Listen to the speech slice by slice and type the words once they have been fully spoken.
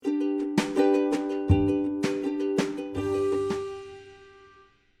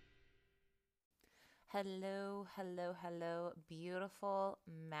Hello, hello, hello, beautiful,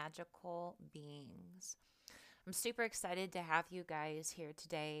 magical beings. I'm super excited to have you guys here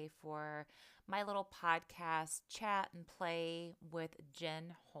today for my little podcast chat and play with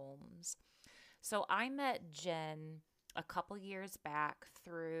Jen Holmes. So I met Jen a couple years back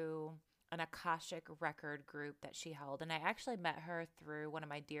through an Akashic record group that she held. And I actually met her through one of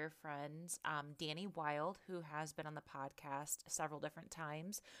my dear friends, Danny Wild, who has been on the podcast several different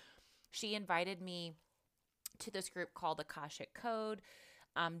times. She invited me to this group called Akashic Code.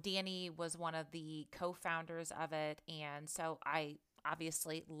 Danny was one of the co founders of it. And so I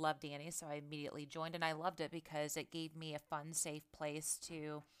obviously love Danny. So I immediately joined and I loved it because it gave me a fun, safe place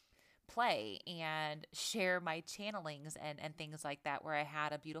to play and share my channelings and things like that, where I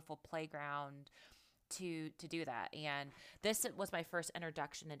had a beautiful playground to do that. And this was my first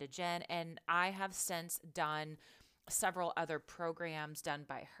introduction into Jen. And I have since done several other programs done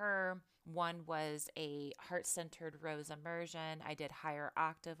by her. One was a heart centered rose immersion. I did Higher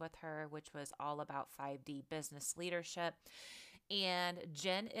Octave with her, which was all about 5D business leadership. And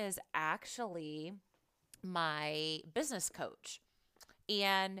Jen is actually my business coach.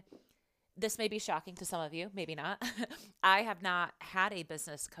 And this may be shocking to some of you, maybe not. I have not had a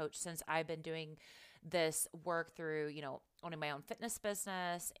business coach since I've been doing this work through, owning my own fitness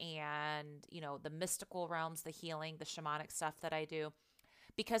business and, the mystical realms, the healing, the shamanic stuff that I do,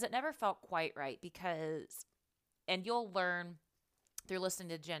 because it never felt quite right. And you'll learn through listening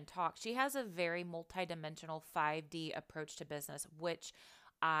to Jen talk, she has a very multidimensional 5D approach to business, which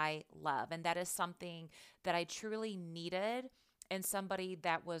I love. And that is something that I truly needed and somebody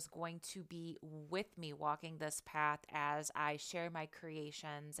that was going to be with me walking this path as I share my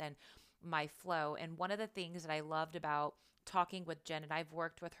creations and my flow. And one of the things that I loved about talking with Jen, and I've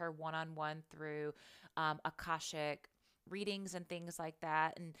worked with her one on one through Akashic readings and things like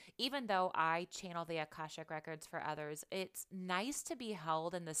that. And even though I channel the Akashic records for others, it's nice to be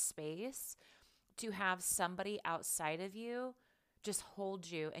held in the space to have somebody outside of you just hold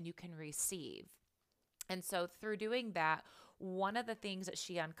you and you can receive. And so through doing that, one of the things that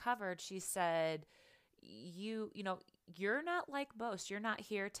she uncovered, she said, you're not like most. You're not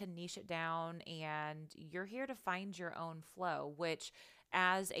here to niche it down, and you're here to find your own flow, which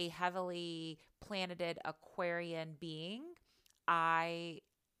as a heavily planeted Aquarian being, I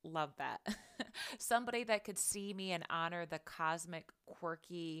love that. Somebody that could see me and honor the cosmic,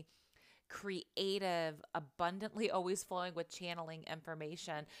 quirky, creative, abundantly always flowing with channeling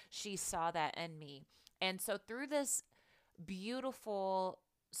information. She saw that in me. And so through this beautiful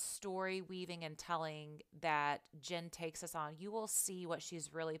story weaving and telling that Jen takes us on, you will see what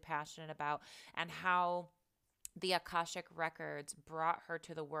she's really passionate about and how the Akashic records brought her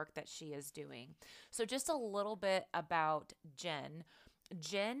to the work that she is doing. So just a little bit about Jen.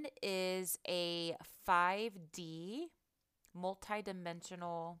 Jen is a 5D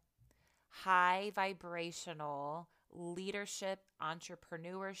multidimensional high vibrational leadership,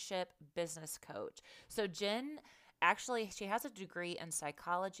 entrepreneurship, business coach. So Jen actually, she has a degree in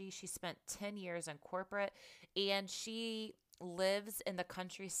psychology. She spent 10 years in corporate and she lives in the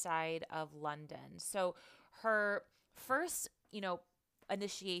countryside of London. So her first,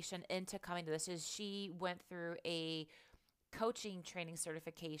 initiation into coming to this is she went through a coaching training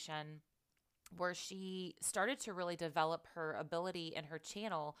certification where she started to really develop her ability and her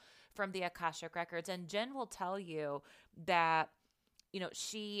channel from the Akashic records. And Jen will tell you that,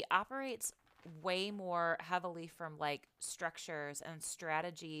 she operates way more heavily from like structures and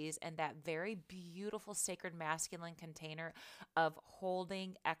strategies and that very beautiful sacred masculine container of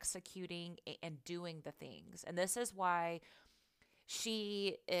holding, executing, and doing the things. And this is why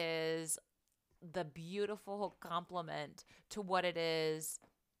she is the beautiful complement to what it is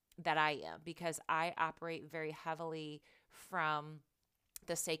that I am, because I operate very heavily from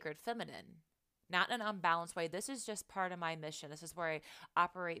the sacred feminine, not in an unbalanced way. This is just part of my mission. This is where I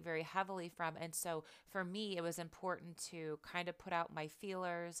operate very heavily from. And so for me, it was important to kind of put out my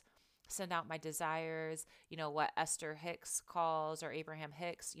feelers, send out my desires, what Esther Hicks calls, or Abraham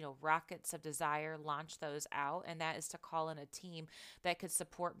Hicks, rockets of desire, launch those out. And that is to call in a team that could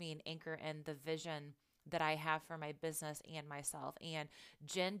support me and anchor in the vision that I have for my business and myself. And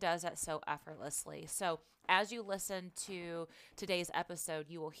Jen does that so effortlessly. So as you listen to today's episode,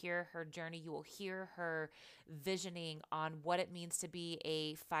 you will hear her journey. You will hear her visioning on what it means to be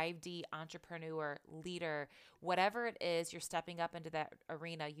a 5D entrepreneur, leader, whatever it is, you're stepping up into that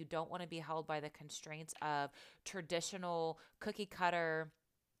arena. You don't want to be held by the constraints of traditional cookie cutter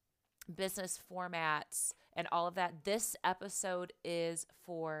business formats and all of that. This episode is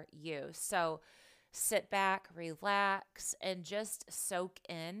for you. So sit back, relax, and just soak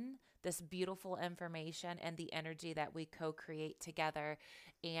in this beautiful information and the energy that we co-create together.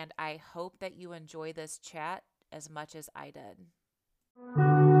 And I hope that you enjoy this chat as much as I did.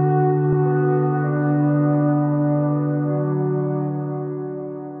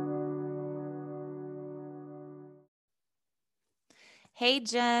 Hey,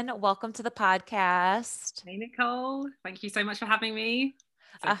 Jen, welcome to the podcast. Hey, Nicole. Thank you so much for having me.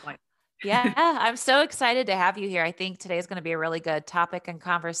 So Uh, yeah, I'm so excited to have you here. I think today is going to be a really good topic and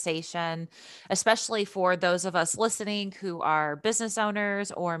conversation, especially for those of us listening who are business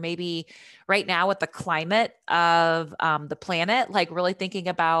owners, or maybe right now with the climate of the planet, like really thinking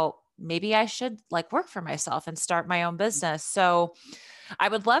about maybe I should like work for myself and start my own business. So I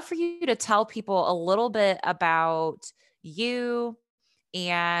would love for you to tell people a little bit about you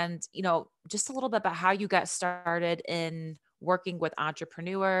and, just a little bit about how you got started in working with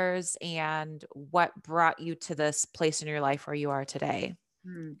entrepreneurs and what brought you to this place in your life where you are today.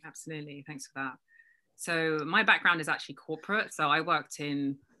 Absolutely. Thanks for that. So my background is actually corporate. So I worked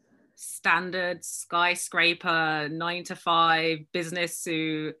in standard skyscraper 9 to 5 business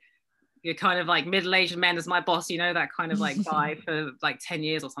suit. You're kind of like middle-aged men as my boss, that kind of like vibe for like 10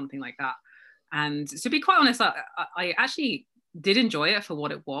 years or something like that. And to be quite honest, I actually did enjoy it for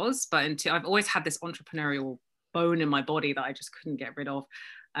what it was, but I've always had this entrepreneurial bone in my body that I just couldn't get rid of.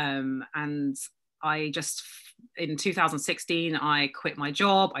 And I just, in 2016, I quit my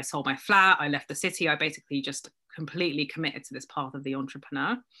job, I sold my flat, I left the city. I basically just completely committed to this path of the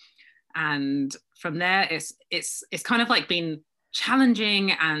entrepreneur. And from there, it's kind of like been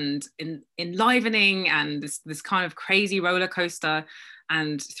challenging and enlivening, and this kind of crazy roller coaster.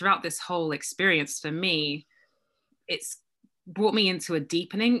 And throughout this whole experience, for me, it's brought me into a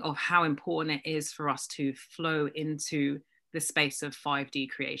deepening of how important it is for us to flow into the space of 5D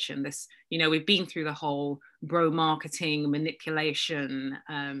creation. This, we've been through the whole bro marketing, manipulation,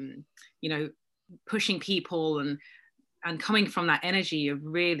 pushing people and coming from that energy of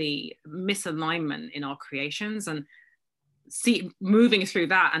really misalignment in our creations, and moving through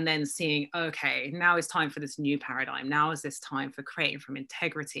that and then seeing, okay, now is time for this new paradigm. Now is this time for creating from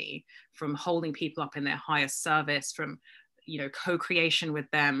integrity, from holding people up in their highest service, from co-creation with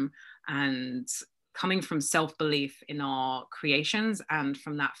them, and coming from self-belief in our creations, and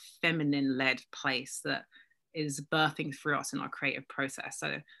from that feminine led place that is birthing through us in our creative process.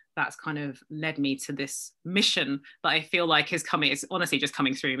 So that's kind of led me to this mission that I feel like is coming. It's honestly just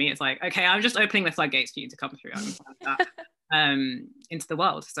coming through me. It's like, okay, I'm just opening the floodgates for you to come through into the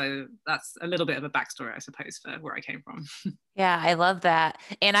world. So that's a little bit of a backstory, I suppose, for where I came from. Yeah, I love that.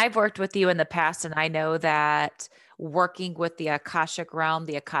 And I've worked with you in the past, and I know that working with the Akashic realm,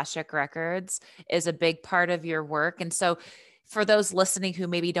 the Akashic records, is a big part of your work. And so, for those listening who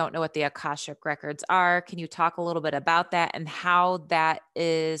maybe don't know what the Akashic records are, can you talk a little bit about that and how that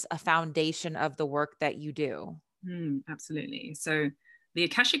is a foundation of the work that you do? Absolutely. So, the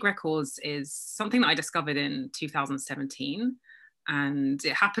Akashic Records is something that I discovered in 2017. And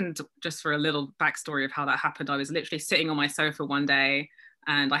it happened, just for a little backstory of how that happened, I was literally sitting on my sofa one day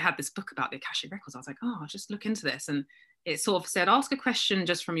and I had this book about the Akashic Records. I was like, oh, I'll just look into this. And it sort of said, ask a question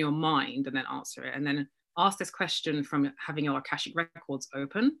just from your mind and then answer it. And then ask this question from having your Akashic Records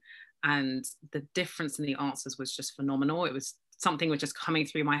open. And the difference in the answers was just phenomenal. It was something was just coming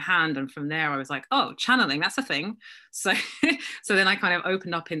through my hand, and from there I was like, oh, channeling, that's a thing. So so then I kind of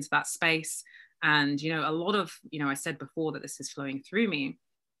opened up into that space. And a lot of, I said before that this is flowing through me.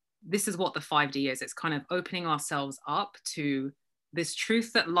 This is what the 5D is. It's kind of opening ourselves up to this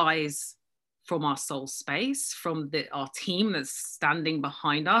truth that lies from our soul space, from our team that's standing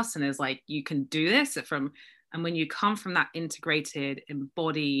behind us and is like, you can do this. And when you come from that integrated,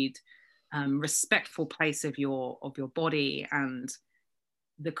 embodied, respectful place of your body and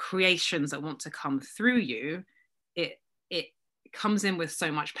the creations that want to come through you, it comes in with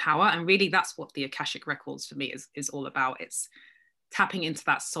so much power. And really, that's what the Akashic Records for me is all about. It's tapping into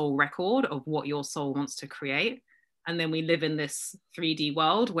that soul record of what your soul wants to create. And then we live in this 3D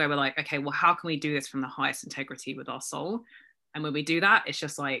world where we're like, okay, well, how can we do this from the highest integrity with our soul? And when we do that, it's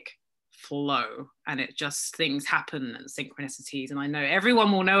just like flow, and it just, things happen, and synchronicities. And I know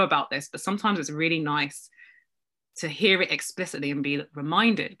everyone will know about this, but sometimes it's really nice to hear it explicitly and be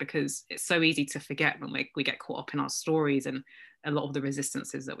reminded, because it's so easy to forget when we get caught up in our stories and a lot of the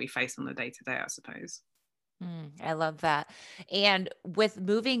resistances that we face on the day-to-day, I suppose. I love that. And with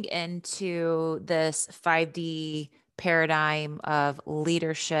moving into this 5D paradigm of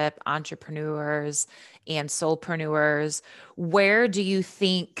leadership, entrepreneurs, and soulpreneurs, where do you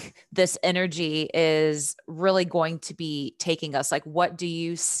think this energy is really going to be taking us? Like, what do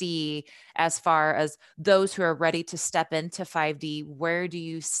you see as far as those who are ready to step into 5D? Where do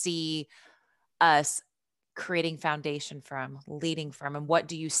you see us creating foundation from, leading from, and what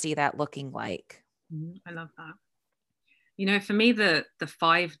do you see that looking like? I love that. You know, for me, the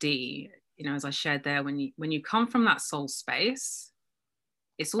 5D, you know, as I shared there, when you come from that soul space,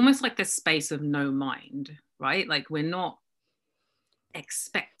 it's almost like this space of no mind, right? Like we're not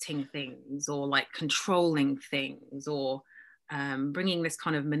expecting things or like controlling things or bringing this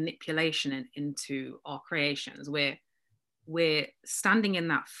kind of manipulation into our creations. We're standing in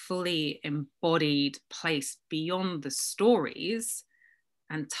that fully embodied place beyond the stories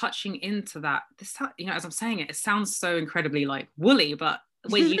and touching into that. This, you know, as I'm saying it, it sounds so incredibly like woolly, but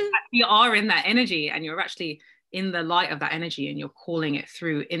when you actually are in that energy and you're actually in the light of that energy and you're calling it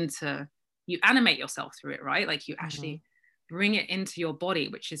through into, you animate yourself through it, right? Like you actually bring it into your body,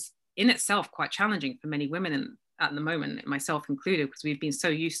 which is in itself quite challenging for many women at the moment, myself included, because we've been so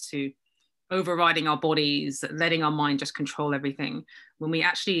used to overriding our bodies, letting our mind just control everything. When we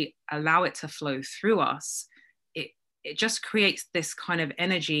actually allow it to flow through us, it just creates this kind of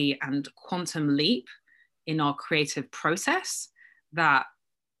energy and quantum leap in our creative process that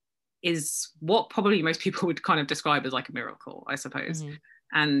is what probably most people would kind of describe as like a miracle, I suppose.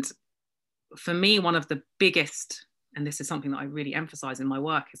 And for me, one of the biggest, and this is something that I really emphasize in my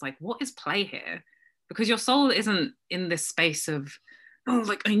work, is like, what is play here? Because your soul isn't in this space of, oh,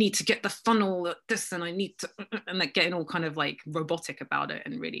 like I need to get the funnel at this and I need to, and like getting all kind of like robotic about it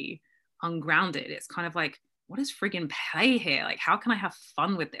and really ungrounded. It's kind of like, what is friggin' play here? Like, how can I have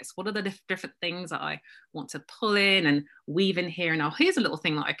fun with this? What are the different things that I want to pull in and weave in here? And oh, here's a little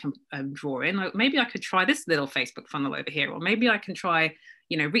thing that I can draw in. Like, maybe I could try this little Facebook funnel over here, or maybe I can try,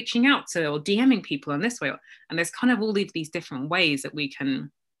 you know, reaching out to or DMing people in this way. And there's kind of all these different ways that we can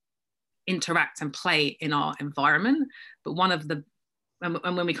interact and play in our environment. But one of the, and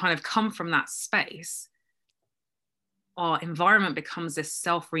when we kind of come from that space, our environment becomes this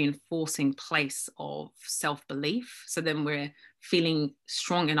self-reinforcing place of self-belief. So then we're feeling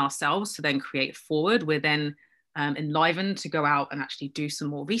strong in ourselves to then create forward. We're then enlivened to go out and actually do some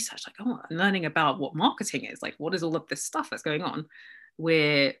more research. Like, oh, I'm learning about what marketing is. Like, what is all of this stuff that's going on?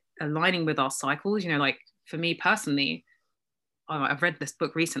 We're aligning with our cycles. You know, like for me personally, I've read this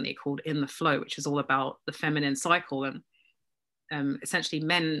book recently called In the Flow, which is all about the feminine cycle. And essentially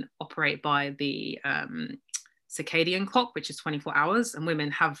men operate by the circadian clock, which is 24 hours, and women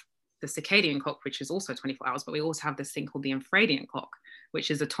have the circadian clock, which is also 24 hours, but we also have this thing called the infradian clock,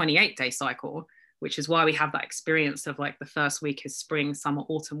 which is a 28-day cycle, which is why we have that experience of like the first week is spring, summer,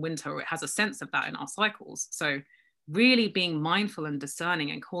 autumn, winter, or it has a sense of that in our cycles. So really being mindful and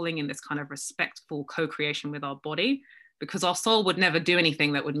discerning and calling in this kind of respectful co-creation with our body, because our soul would never do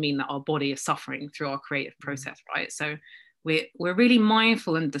anything that would mean that our body is suffering through our creative process, right? So we're really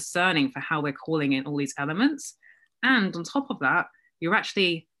mindful and discerning for how we're calling in all these elements. And on top of that,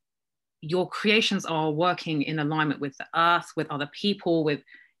 your creations are working in alignment with the earth, with other people, with,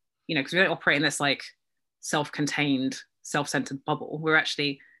 you know, because we don't operate in this like self-contained, self-centered bubble. We're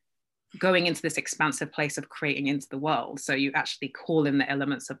actually going into this expansive place of creating into the world. So you actually call in the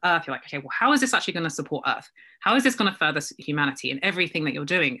elements of earth. You're like, okay, well, how is this actually going to support earth? How is this going to further humanity in everything that you're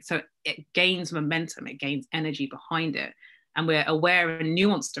doing? So it gains momentum, it gains energy behind it. And we're aware and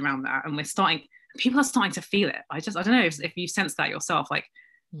nuanced around that. And people are starting to feel it. I don't know if you sense that yourself, like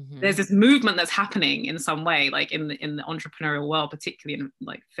there's this movement that's happening in some way, like in the entrepreneurial world, particularly in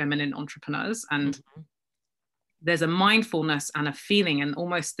like feminine entrepreneurs. And there's a mindfulness and a feeling and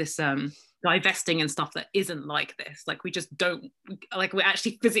almost this divesting and stuff that isn't like this. Like we just don't, like we're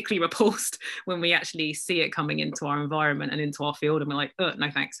actually physically repulsed when we actually see it coming into our environment and into our field, and we're like, oh, no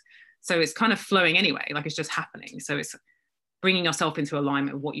thanks. So it's kind of flowing anyway, like it's just happening. So it's bringing yourself into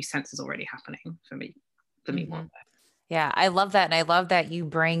alignment with what you sense is already happening for me. Yeah, I love that. And I love that you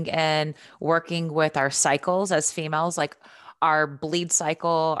bring in working with our cycles as females, like our bleed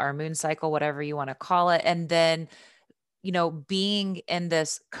cycle, our moon cycle, whatever you want to call it. And then, you know, being in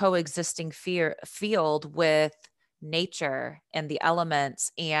this coexisting field with nature and the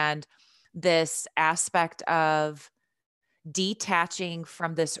elements, and this aspect of detaching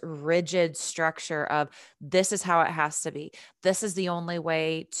from this rigid structure of this is how it has to be. This is the only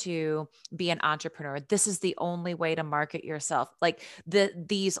way to be an entrepreneur. This is the only way to market yourself. Like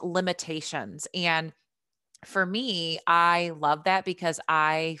these limitations. And for me, I love that because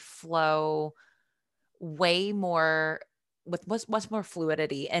I flow way more with much more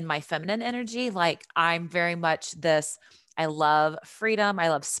fluidity in my feminine energy. Like I'm very much this, I love freedom. I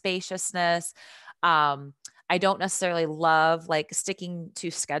love spaciousness. I don't necessarily love like sticking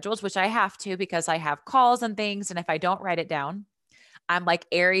to schedules, which I have to because I have calls and things. And if I don't write it down, I'm like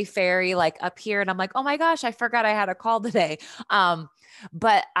airy fairy, like up here. And I'm like, oh my gosh, I forgot I had a call today.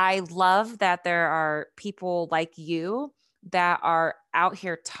 But I love that there are people like you that are out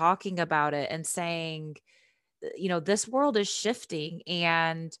here talking about it and saying, this world is shifting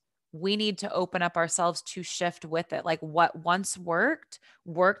and we need to open up ourselves to shift with it. Like what once worked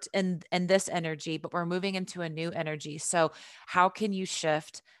in this energy, but we're moving into a new energy. So how can you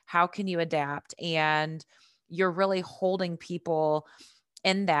shift? How can you adapt? And you're really holding people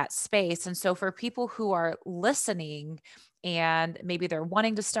in that space. And so for people who are listening and maybe they're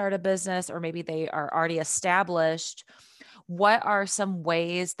wanting to start a business or maybe they are already established, what are some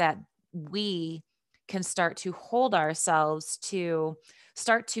ways that we can start to hold ourselves to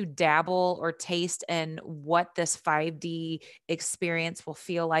start to dabble or taste in what this 5D experience will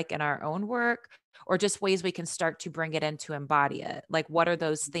feel like in our own work, or just ways we can start to bring it in to embody it? Like, what are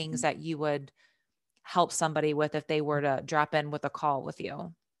those things that you would help somebody with if they were to drop in with a call with you?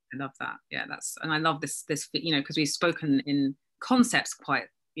 I love that. Yeah, and I love this, because we've spoken in concepts quite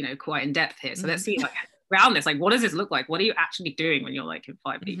in depth here. So let's see, like, around this, like, what does this look like? What are you actually doing when you're like in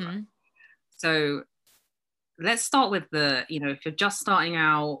 5D? Right? So let's start with if you're just starting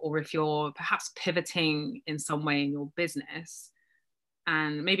out, or if you're perhaps pivoting in some way in your business,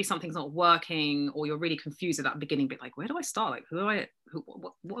 and maybe something's not working, or you're really confused at that beginning bit, like, where do I start? Like,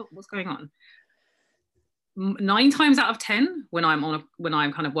 what's going on? 9 times out of 10, when I'm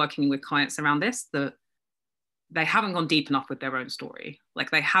kind of working with clients around this, they haven't gone deep enough with their own story.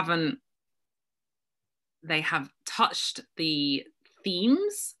 Like they have touched the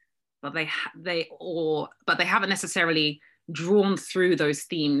themes, but they haven't necessarily drawn through those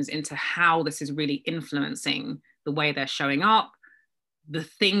themes into how this is really influencing the way they're showing up, the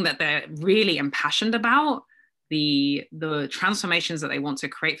thing that they're really impassioned about, the transformations that they want to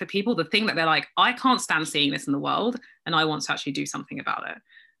create for people, the thing that they're like, I can't stand seeing this in the world and I want to actually do something about it.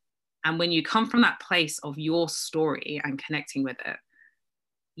 And when you come from that place of your story and connecting with it,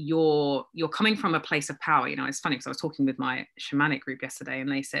 you're coming from a place of power. It's funny because I was talking with my shamanic group yesterday,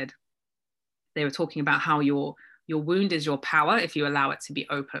 and they were talking about how your wound is your power if you allow it to be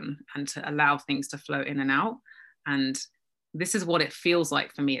open and to allow things to flow in and out. And this is what it feels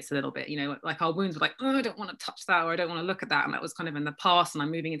like for me. It's a little bit, like our wounds were like, oh, I don't want to touch that, or I don't want to look at that. And that was kind of in the past, and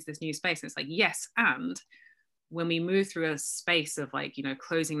I'm moving into this new space. And it's like, yes. And when we move through a space of like,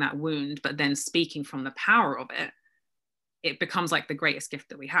 closing that wound, but then speaking from the power of it, it becomes like the greatest gift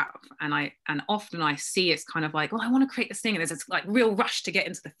that we have. And often I see it's kind of like, I want to create this thing. And there's this like real rush to get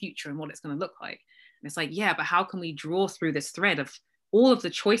into the future and what it's going to look like. And it's like, yeah, but how can we draw through this thread of all of the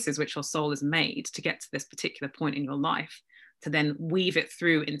choices which your soul has made to get to this particular point in your life, to then weave it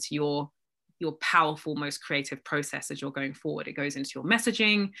through into your powerful, most creative process as you're going forward. It goes into your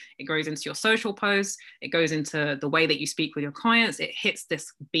messaging, it goes into your social posts, it goes into the way that you speak with your clients. It hits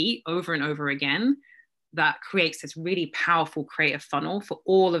this beat over and over again that creates this really powerful creative funnel for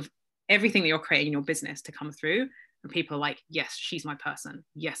all of everything that you're creating in your business to come through. And people are like, yes, she's my person.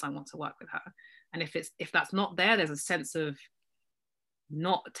 Yes, I want to work with her. And if that's not there, there's a sense of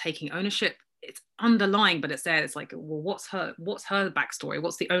not taking ownership. It's underlying, but it's there. It's like, well, what's her backstory?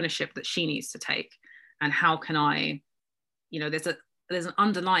 What's the ownership that she needs to take? And how can I, there's an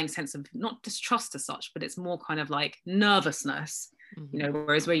underlying sense of not distrust as such, but it's more kind of like nervousness,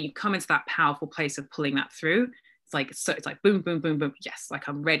 whereas where you come into that powerful place of pulling that through, it's like boom, boom, boom, boom. Yes. Like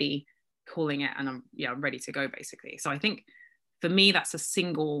I'm ready, calling it. And I'm ready to go basically. So I think for me, that's a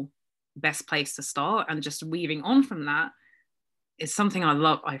single best place to start. And just weaving on from that is something I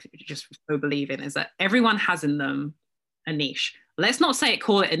love. I just so believe in, is that everyone has in them a niche. Let's not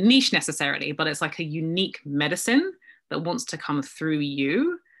call it a niche necessarily, but it's like a unique medicine that wants to come through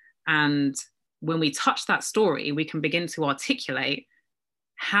you. And when we touch that story, we can begin to articulate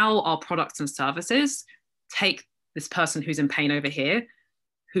how our products and services take this person who's in pain over here,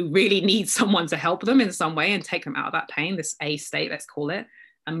 who really needs someone to help them in some way and take them out of that pain, this A state, let's call it,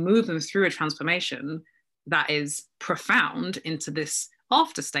 and move them through a transformation that is profound into this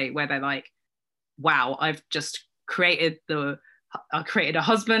after state where they're like, wow, I've just created I created a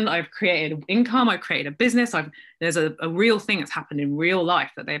husband, I've created income, I've created a business, there's a real thing that's happened in real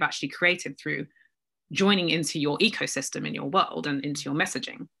life that they've actually created through joining into your ecosystem in your world and into your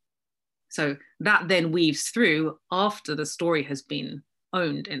messaging. So that then weaves through after the story has been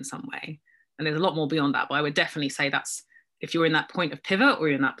owned in some way. And there's a lot more beyond that, but I would definitely say that's, if you're in that point of pivot or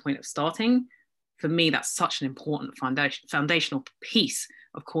you're in that point of starting, for me, that's such an important foundational piece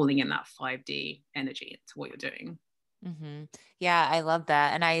of calling in that 5D energy to what you're doing. Mm-hmm. Yeah, I love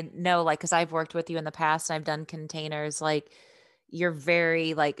that. And I know, like, because I've worked with you in the past and I've done containers, like, you're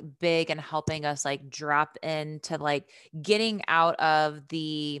very like big and helping us like drop into like getting out of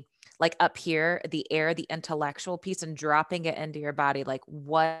the like up here, the air, the intellectual piece and dropping it into your body, like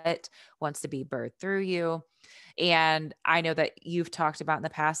what wants to be birthed through you. And I know that you've talked about in the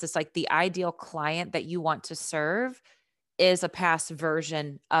past, it's like the ideal client that you want to serve is a past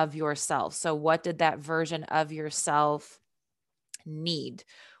version of yourself. So what did that version of yourself need?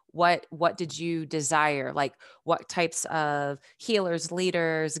 What did you desire? Like what types of healers,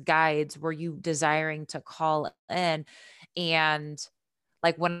 leaders, guides were you desiring to call in? And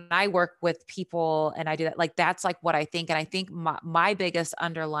like when I work with people and I do that, like that's like what I think. And I think my biggest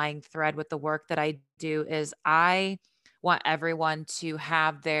underlying thread with the work that I do is I want everyone to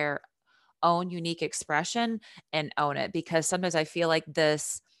have their own unique expression and own it, because sometimes I feel like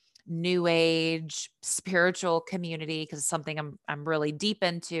this new age spiritual community, because it's something I'm really deep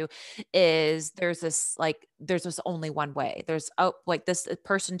into, is there's this only one way. There's, oh, like this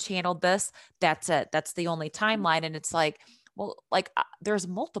person channeled this, that's it, that's the only timeline. And it's like, well, like there's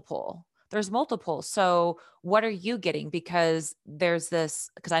multiple. So what are you getting? Because there's this,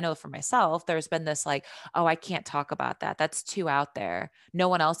 because I know for myself, there's been this like, oh, I can't talk about that. That's too out there. No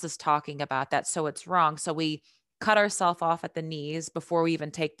one else is talking about that. So it's wrong. So we cut ourselves off at the knees before we even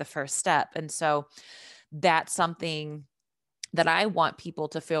take the first step. And so that's something that I want people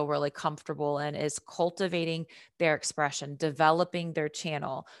to feel really comfortable in, is cultivating their expression, developing their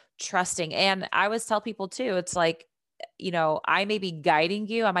channel, trusting. And I always tell people too, it's like, I may be guiding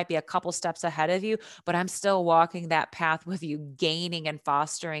you. I might be a couple steps ahead of you, but I'm still walking that path with you, gaining and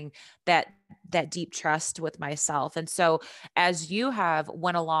fostering that deep trust with myself. And so as you have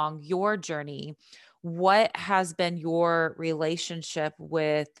went along your journey, what has been your relationship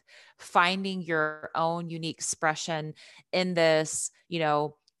with finding your own unique expression in this,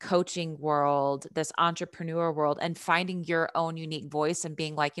 coaching world, this entrepreneur world, and finding your own unique voice and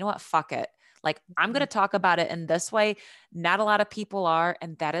being like, you know what, fuck it. Like, I'm going to talk about it in this way. Not a lot of people are,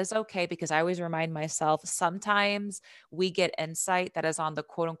 and that is okay, because I always remind myself sometimes we get insight that is on the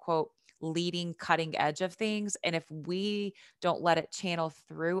quote unquote leading cutting edge of things. And if we don't let it channel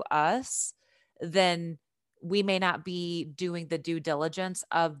through us, then we may not be doing the due diligence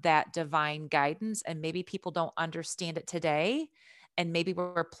of that divine guidance. And maybe people don't understand it today. And maybe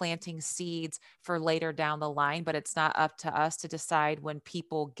we're planting seeds for later down the line, but it's not up to us to decide when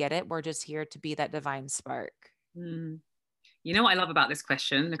people get it. We're just here to be that divine spark. Mm. You know what I love about this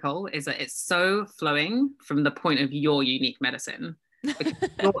question, Nicole, is that it's so flowing from the point of your unique medicine. Because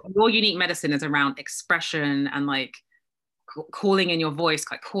your unique medicine is around expression and like calling in your voice,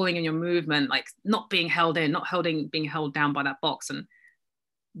 like calling in your movement, like not being held in, being held down by that box. And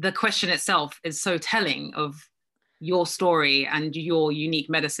the question itself is so telling of your story and your unique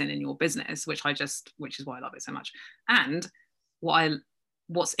medicine in your business, which is why I love it so much. And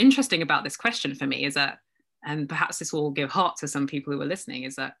what's interesting about this question for me is that, and perhaps this will give heart to some people who are listening,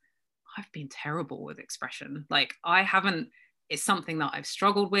 is that I've been terrible with expression. Like it's something that I've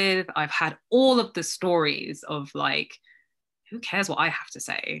struggled with. I've had all of the stories of like, who cares what I have to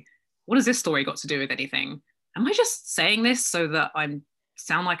say? What has this story got to do with anything? Am I just saying this so that I'm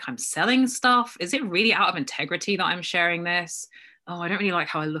sound like I'm selling stuff? Is it really out of integrity that I'm sharing this? Oh, I don't really like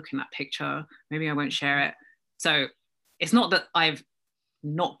how I look in that picture. Maybe I won't share it. So it's not that I've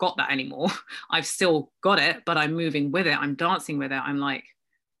not got that anymore. I've still got it, but I'm moving with it. I'm dancing with it. I'm like,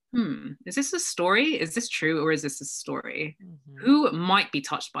 is this a story? Is this true? Or is this a story? Mm-hmm. Who might be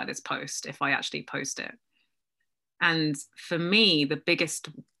touched by this post if I actually post it? And for me, the biggest,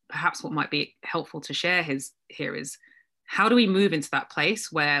 perhaps what might be helpful to share here is, how do we move into that place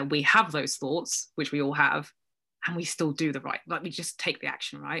where we have those thoughts, which we all have, and we still do the right, like we just take the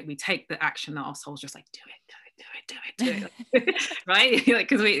action, right? We take the action that our soul's just like, do it, right?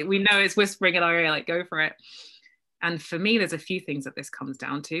 Because we know it's whispering in our ear, like, go for it. And for me, there's a few things that this comes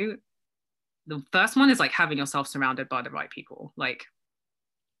down to. The first one is like having yourself surrounded by the right people. Like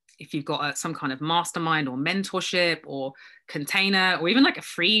if you've got some kind of mastermind or mentorship or container, or even like a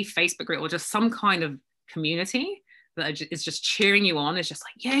free Facebook group or just some kind of community that is just cheering you on, is just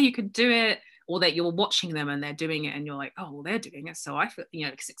like, yeah, you could do it. Or that you're watching them and they're doing it and you're like, oh, well, they're doing it. So I feel,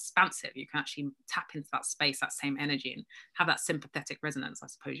 it's expansive. You can actually tap into that space, that same energy, and have that sympathetic resonance, I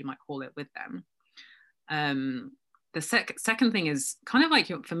suppose you might call it, with them. The second thing is kind of like,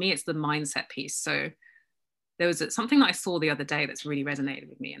 for me, it's the mindset piece. So there was something that I saw the other day that's really resonated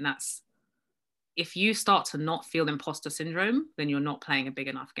with me. And that's, if you start to not feel imposter syndrome, then you're not playing a big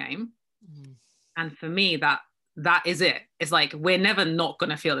enough game. Mm-hmm. And for me, that is it. It's like, we're never not going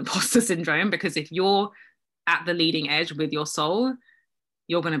to feel imposter syndrome, because if you're at the leading edge with your soul,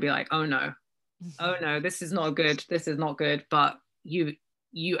 you're going to be like, oh no, oh no, this is not good, this is not good. But you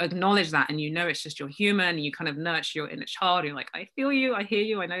acknowledge that, and you know it's just you're human, and you kind of nurture your inner child. You're like, I feel you, I hear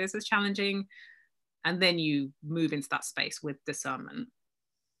you, I know this is challenging. And then you move into that space with discernment.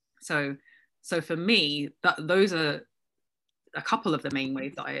 So for me, those are a couple of the main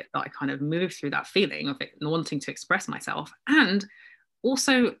ways that I kind of move through that feeling of it, wanting to express myself. And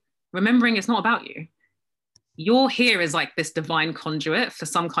also remembering it's not about you. You're here as like this divine conduit for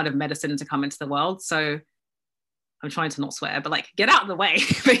some kind of medicine to come into the world. So I'm trying to not swear, but like, get out of the way,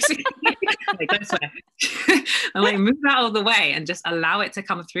 basically. Like, don't swear. And like, move out of the way and just allow it to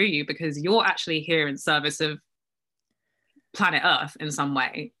come through you, because you're actually here in service of planet Earth in some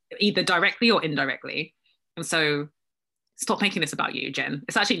way, either directly or indirectly. And so stop making this about you, Jen.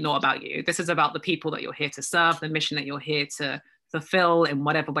 It's actually not about you. This is about the people that you're here to serve, the mission that you're here to fulfill in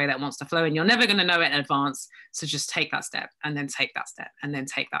whatever way that wants to flow. And you're never going to know it in advance. So just take that step, and then take that step, and then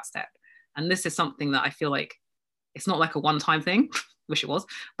take that step. And this is something that I feel like it's not like a one-time thing. Wish it was,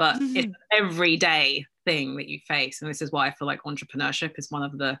 but it's an everyday thing that you face. And this is why I feel like entrepreneurship is one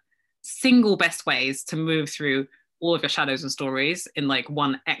of the single best ways to move through all of your shadows and stories in like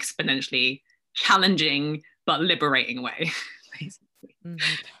one exponentially challenging but liberating way. Mm-hmm.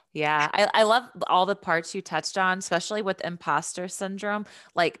 Yeah, I love all the parts you touched on, especially with imposter syndrome.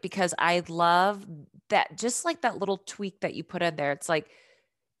 Like, because I love that, just like that little tweak that you put in there. It's like,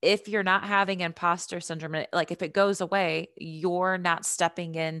 if you're not having imposter syndrome, like if it goes away, you're not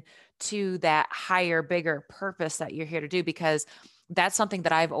stepping in to that higher, bigger purpose that you're here to do. Because that's something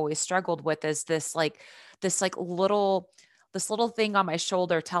that I've always struggled with, is this little thing on my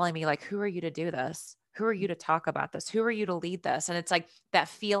shoulder telling me like, who are you to do this? Who are you to talk about this? Who are you to lead this? And it's like that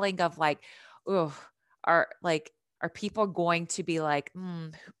feeling of like, oh, are people going to be like,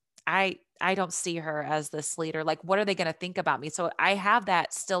 I don't see her as this leader. Like, what are they going to think about me? So I have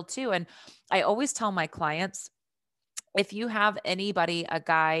that still too. And I always tell my clients, if you have anybody, a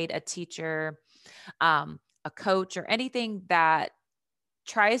guide, a teacher, a coach, or anything that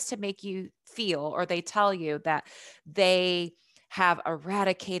tries to make you feel, or they tell you that they have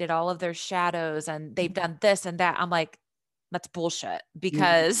eradicated all of their shadows and they've done this and that, I'm like, that's bullshit,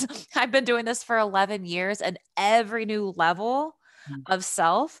 because I've been doing this for 11 years, and every new level of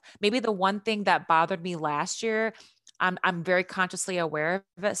self, maybe the one thing that bothered me last year, I'm very consciously aware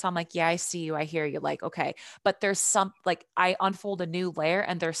of it. So I'm like, yeah, I see you. I hear you. Like, okay, but there's like, I unfold a new layer,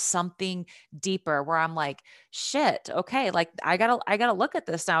 and there's something deeper where I'm like, shit. Okay. Like I gotta look at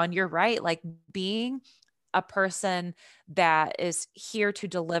this now. And you're right. Like, being a person that is here to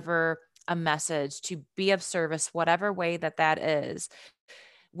deliver a message, to be of service, whatever way that that is,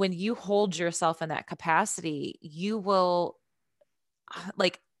 when you hold yourself in that capacity, you will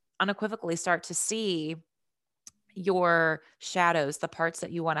like unequivocally start to see your shadows, the parts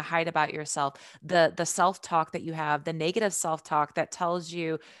that you want to hide about yourself, the self-talk that you have, the negative self-talk that tells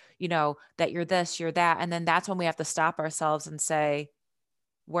you, that you're this, you're that. And then that's when we have to stop ourselves and say,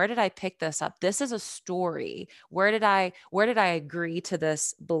 where did I pick this up? This is a story. Where did I agree to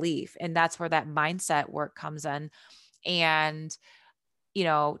this belief? And that's where that mindset work comes in. And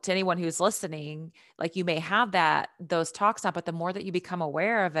to anyone who's listening, like, you may have those talks now, but the more that you become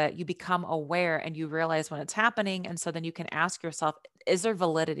aware of it, you become aware and you realize when it's happening. And so then you can ask yourself, is there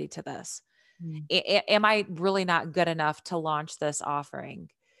validity to this? Am I really not good enough to launch this offering?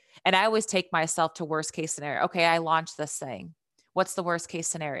 And I always take myself to worst case scenario. Okay, I launched this thing. What's the worst case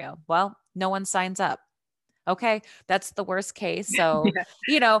scenario? Well, no one signs up. Okay, that's the worst case. So,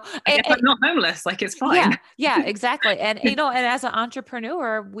 Yeah. I guess I'm not homeless. Like, it's fine. Yeah, exactly. And, and as an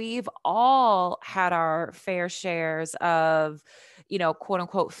entrepreneur, we've all had our fair shares of, quote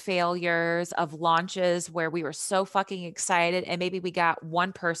unquote failures, of launches where we were so fucking excited and maybe we got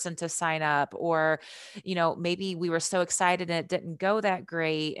one person to sign up, or, maybe we were so excited and it didn't go that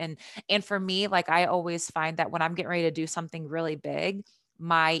great. And for me, like, I always find that when I'm getting ready to do something really big,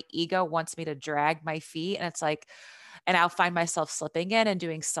 my ego wants me to drag my feet, and it's like, and I'll find myself slipping in and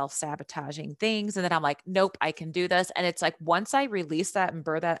doing self-sabotaging things. And then I'm like, nope, I can do this. And it's like, once I release that and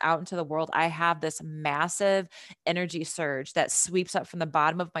birth that out into the world, I have this massive energy surge that sweeps up from the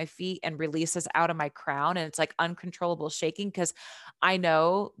bottom of my feet and releases out of my crown. And it's like uncontrollable shaking, because I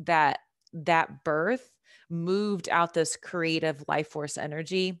know that birth moved out this creative life force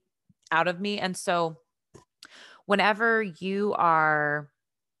energy out of me. And so whenever you are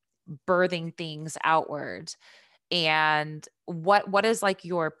birthing things outward, And what is like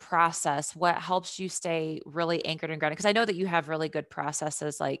your process? What helps you stay really anchored and grounded? Because I know that you have really good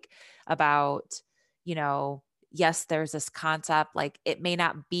processes like about, you know, yes, there's this concept, like it may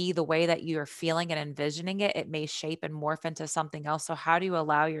not be the way that you're feeling and envisioning it. It may shape and morph into something else. So how do you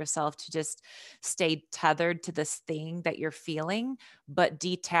allow yourself to just stay tethered to this thing that you're feeling, but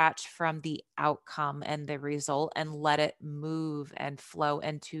detach from the outcome and the result and let it move and flow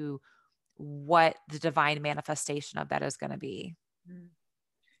into what the divine manifestation of that is going to be? Mm.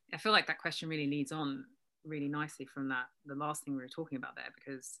 I feel like that question really leads on really nicely from that, the last thing we were talking about there,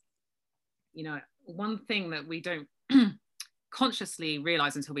 because, you know, one thing that we don't consciously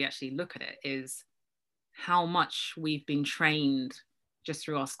realize until we actually look at it is how much we've been trained just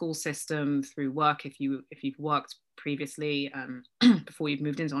through our school system, through work, if you've worked previously, before you've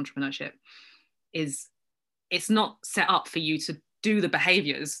moved into entrepreneurship, is it's not set up for you to do the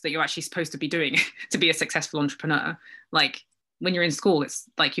behaviors that you're actually supposed to be doing to be a successful entrepreneur. Like when you're in school, it's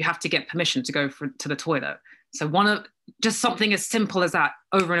like you have to get permission to go to the toilet. So just something as simple as that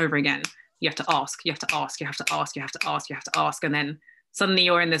over and over again. You have to ask, you have to ask, you have to ask, you have to ask, you have to ask. And then suddenly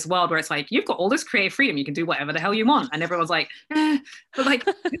you're in this world where it's like, you've got all this creative freedom. You can do whatever the hell you want. And everyone's like, but like,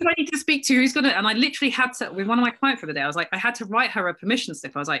 who do I need to speak to? Who's going to, and I literally had to, with one of my clients for the day, I was like, I had to write her a permission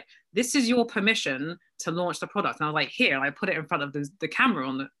slip. I was like, this is your permission to launch the product. And I was like, here, and I put it in front of the camera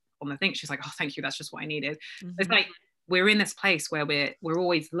on the thing. She's like, oh, thank you. That's just what I needed. Mm-hmm. It's like, we're in this place where we're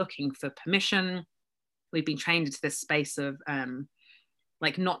always looking for permission. We've been trained into this space of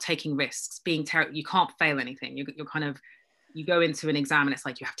like not taking risks, being terrible. You can't fail anything. You're kind of, you go into an exam and it's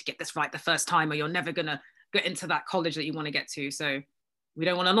like, you have to get this right the first time or you're never going to get into that college that you want to get to. So we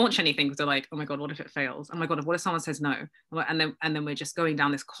don't want to launch anything because they're like, oh my God, what if it fails? Oh my God, what if someone says no? And then we're just going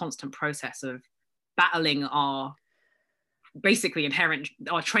down this constant process of battling our basically inherent,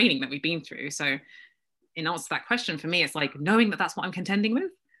 our training that we've been through. So in answer to that question, for me, it's like knowing that that's what I'm contending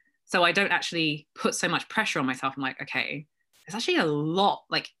with. So I don't actually put so much pressure on myself. I'm like, okay, there's actually a lot,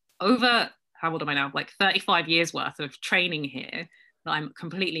 like over, how old am I now? Like 35 years worth of training here that I'm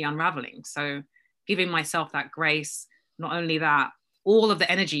completely unraveling. So giving myself that grace, not only that, all of the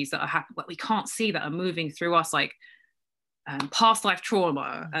energies that are happening, what we can't see that are moving through us, like past life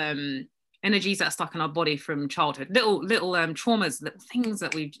trauma, energies that are stuck in our body from childhood, little traumas, little things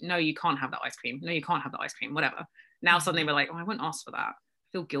that we know, you can't have that ice cream. No, you can't have that ice cream, whatever. Now suddenly we're like, oh, I wouldn't ask for that.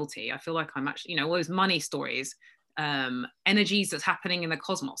 I feel guilty. I feel like I'm actually, all those money stories, energies that's happening in the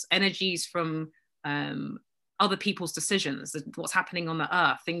cosmos, energies from other people's decisions, what's happening on the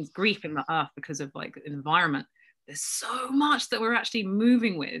earth, things, grief in the earth because of like the environment. There's so much that we're actually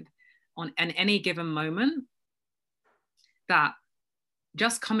moving with on any given moment, that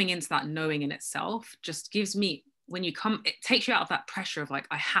just coming into that knowing in itself just gives me, when you come, it takes you out of that pressure of like,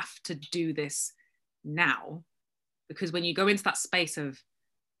 I have to do this now. Because when you go into that space of,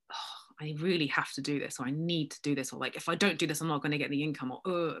 oh, I really have to do this, or I need to do this, or like, if I don't do this, I'm not going to get the income,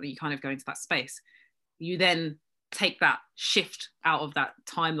 or you kind of go into that space. You then take that shift out of that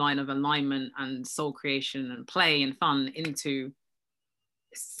timeline of alignment and soul creation and play and fun into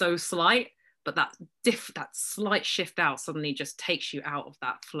so slight, but that slight shift out suddenly just takes you out of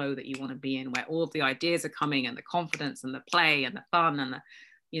that flow that you want to be in, where all of the ideas are coming and the confidence and the play and the fun and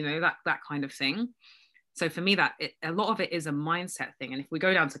the, that kind of thing. So for me, a lot of it is a mindset thing. And if we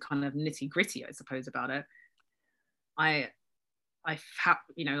go down to kind of nitty gritty, I suppose, about it, I have,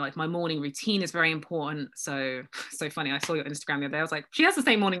 like my morning routine is very important. So funny. I saw your Instagram the other day. I was like, she has the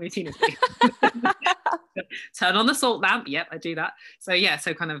same morning routine as me. Turn on the salt lamp. Yep, I do that. So yeah,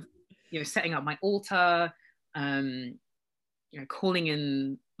 so kind of, setting up my altar, calling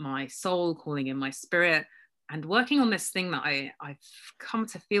in my soul, calling in my spirit, and working on this thing that I've come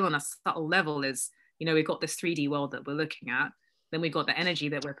to feel on a subtle level is, we've got this 3D world that we're looking at. Then we've got the energy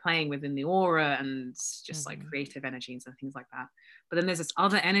that we're playing within the aura and just like creative energies and things like that. But then there's this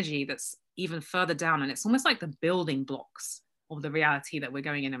other energy that's even further down, and it's almost like the building blocks of the reality that we're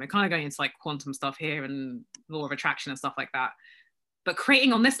going in. And we're kind of going into like quantum stuff here and law of attraction and stuff like that. But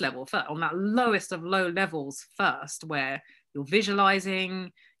creating on this level, on that lowest of low levels first, where you're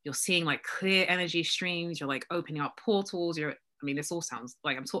visualizing, you're seeing like clear energy streams, you're like opening up portals. This all sounds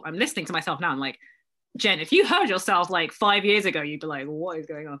like I'm listening to myself now. I'm like, Jen, if you heard yourself like 5 years ago, you'd be like, what is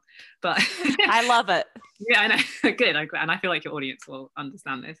going on? But I love it. Yeah, I know. Good. And I feel like your audience will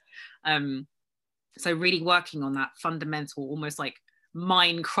understand this. So really working on that fundamental, almost like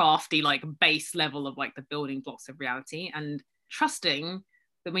Minecrafty, like base level of like the building blocks of reality, and trusting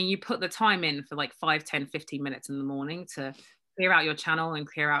that when you put the time in for like 5, 10, 15 minutes in the morning to clear out your channel and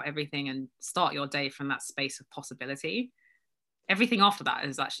clear out everything and start your day from that space of possibility, everything after that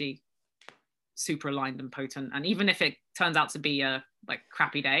is actually super aligned and potent. And even if it turns out to be a like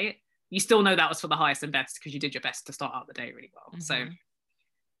crappy day, you still know that was for the highest and best because you did your best to start out the day really well. So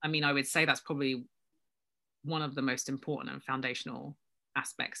I mean, I would say that's probably one of the most important and foundational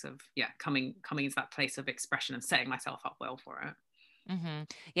aspects of coming into that place of expression and setting myself up well for it.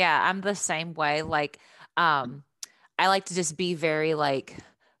 Yeah, I'm the same way. Like, I like to just be very like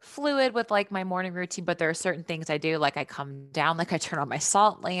fluid with like my morning routine, but there are certain things I do. Like I come down, like I turn on my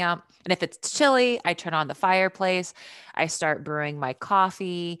salt lamp. And if it's chilly, I turn on the fireplace. I start brewing my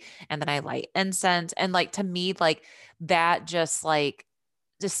coffee and then I light incense. And like to me, like that just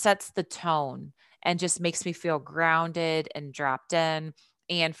sets the tone and just makes me feel grounded and dropped in.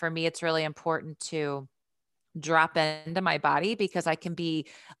 And for me, it's really important to drop into my body because I can be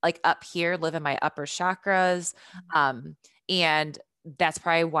like up here, live in my upper chakras. And that's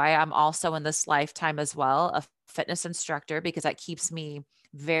probably why I'm also in this lifetime as well, a fitness instructor, because that keeps me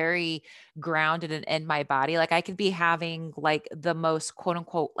very grounded and in my body. Like I could be having like the most quote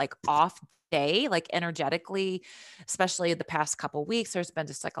unquote like off day, like energetically, especially the past couple weeks. There's been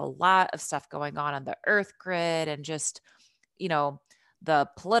just like a lot of stuff going on the earth grid and just, you know, the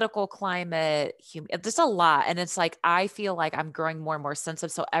political climate, just a lot. And it's like, I feel like I'm growing more and more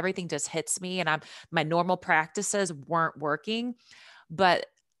sensitive. So everything just hits me and my normal practices weren't working, but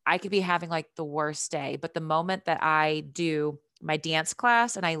I could be having like the worst day. But the moment that I do my dance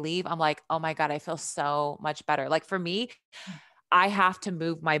class and I leave, I'm like, oh my God, I feel so much better. Like for me, I have to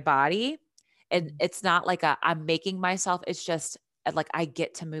move my body. And it's not like I'm making myself, it's just like I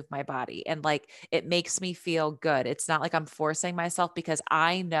get to move my body and like it makes me feel good. It's not like I'm forcing myself because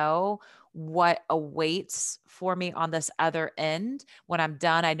I know what awaits for me on this other end. When I'm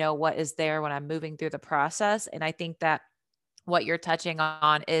done, I know what is there when I'm moving through the process. And I think that what you're touching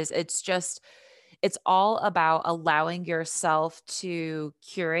on is it's all about allowing yourself to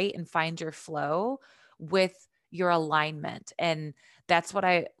curate and find your flow with your alignment. And that's what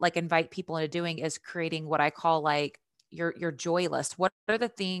I like invite people into doing is creating what I call like your joy list. What are the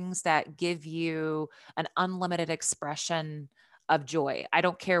things that give you an unlimited expression of joy? I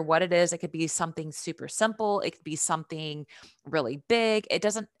don't care what it is. It could be something super simple. It could be something really big. It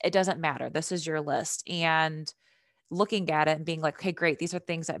doesn't matter. This is your list. And looking at it and being like, okay, great. These are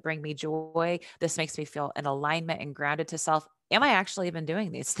things that bring me joy. This makes me feel in alignment and grounded to self. Am I actually even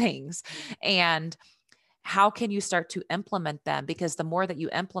doing these things? And how can you start to implement them? Because the more that you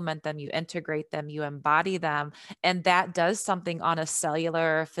implement them, you integrate them, you embody them. And that does something on a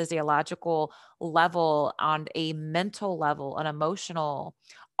cellular, physiological level, on a mental level, an emotional,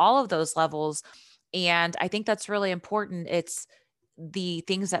 all of those levels. And I think that's really important. It's the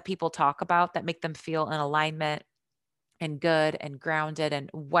things that people talk about that make them feel in alignment and good and grounded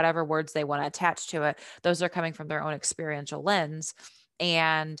and whatever words they want to attach to it. Those are coming from their own experiential lens.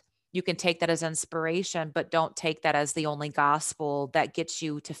 And you can take that as inspiration, but don't take that as the only gospel that gets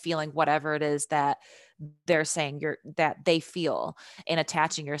you to feeling whatever it is that they're saying that they feel and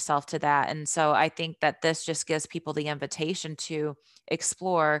attaching yourself to that. And so I think that this just gives people the invitation to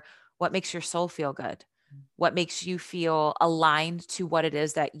explore what makes your soul feel good, what makes you feel aligned to what it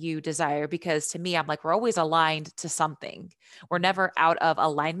is that you desire. Because to me, I'm like, we're always aligned to something. We're never out of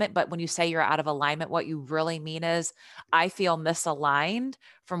alignment. But when you say you're out of alignment, what you really mean is I feel misaligned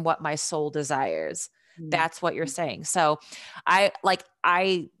from what my soul desires. That's what you're saying. So I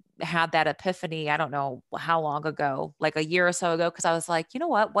had that epiphany, I don't know how long ago, like a year or so ago, because I was like, you know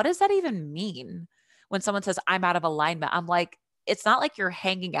what does that even mean? When someone says I'm out of alignment, I'm like, it's not like you're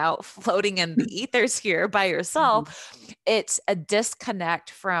hanging out, floating in the ethers here by yourself. It's a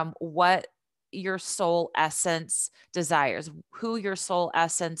disconnect from what your soul essence desires, who your soul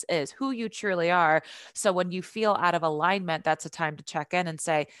essence is, who you truly are. So when you feel out of alignment, that's a time to check in and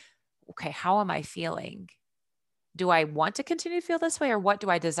say, okay, how am I feeling? Do I want to continue to feel this way or what do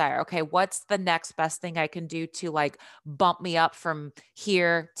I desire? Okay, what's the next best thing I can do to like bump me up from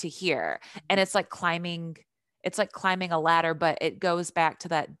here to here? And it's like climbing a ladder, but it goes back to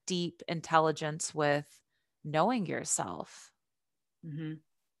that deep intelligence with knowing yourself. Mm-hmm.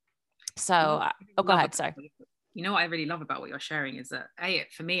 So, go ahead. Sorry. You know what I really love about what you're sharing is that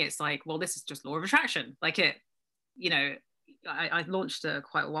for me, it's like, well, this is just law of attraction. Like I launched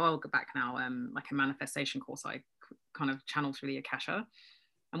quite a while back now, like a manifestation course I kind of channeled through the Akasha.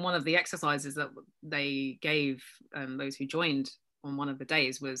 And one of the exercises that they gave those who joined on one of the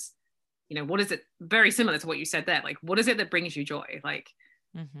days was, what is it, very similar to what you said there, like, what is it that brings you joy? Like,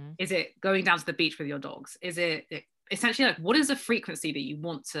 is it going down to the beach with your dogs? Is it essentially like, what is the frequency that you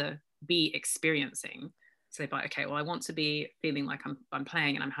want to be experiencing? So like, okay, well, I want to be feeling like I'm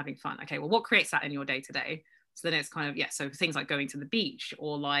playing and I'm having fun. Okay, well, what creates that in your day to day? So then it's kind of, yeah, so things like going to the beach,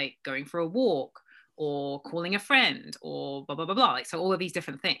 or like going for a walk, or calling a friend, or blah blah blah blah, like, so all of these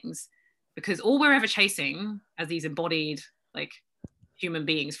different things, because all we're ever chasing as these embodied like human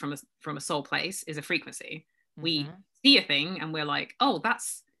beings from a soul place is a frequency. We see a thing and we're like, oh,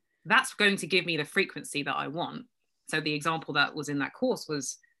 that's going to give me the frequency that I want. So the example that was in that course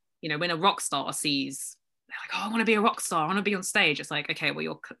was, you know, when a rock star sees, they're like, oh, I want to be a rock star, I want to be on stage. It's like, okay,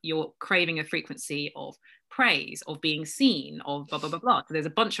 well, you're craving a frequency of praise, of being seen, of blah blah blah blah. So there's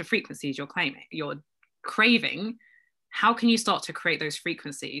a bunch of frequencies you're craving. How can you start to create those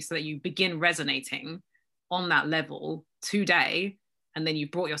frequencies so that you begin resonating on that level today, and then you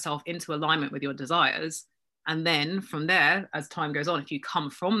brought yourself into alignment with your desires? And then from there, as time goes on, if you come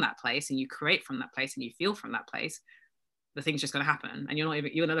from that place and you create from that place and you feel from that place, the thing's just going to happen. And you're going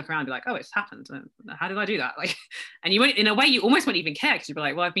to look around and be like, oh, it's happened. How did I do that? Like, and you won't, in a way, you almost won't even care, because you'll be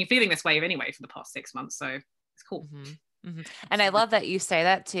like, well, I've been feeling this wave anyway for the past 6 months. So it's cool. And I love that you say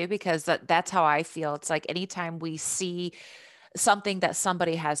that too, because that's how I feel. It's like anytime we see something that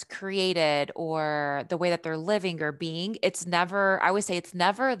somebody has created, or the way that they're living or being, it's never, I always say, it's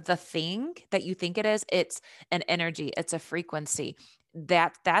never the thing that you think it is. It's an energy, it's a frequency.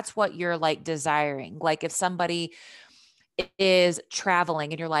 That's what you're like desiring. Like if somebody is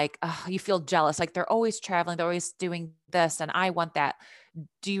traveling and you're like, oh, you feel jealous, like they're always traveling, they're always doing this, and I want that.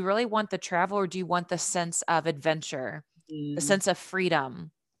 Do you really want the travel, or do you want the sense of adventure, the sense of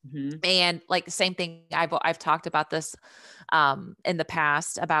freedom? And like the same thing, I've talked about this in the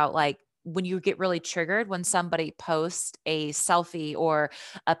past, about like when you get really triggered when somebody posts a selfie or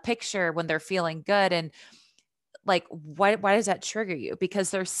a picture when they're feeling good, and like why does that trigger you?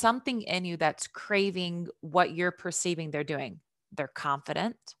 Because there's something in you that's craving what you're perceiving they're doing. They're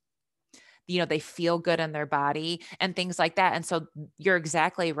confident, you know, they feel good in their body and things like that. And so you're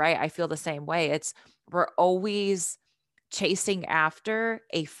exactly right. I feel the same way. We're always chasing after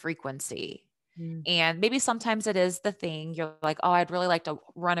a frequency. And maybe sometimes it is the thing you're like, oh, I'd really like to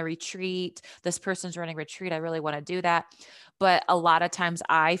run a retreat. This person's running a retreat. I really want to do that. But a lot of times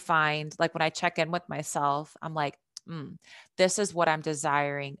I find, like when I check in with myself, I'm like, this is what I'm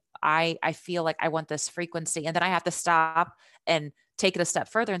desiring. I feel like I want this frequency. And then I have to stop and take it a step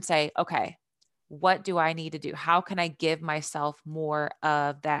further and say, okay, what do I need to do? How can I give myself more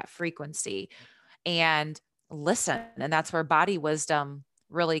of that frequency? And listen. And that's where body wisdom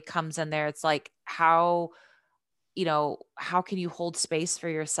really comes in there. It's like, how can you hold space for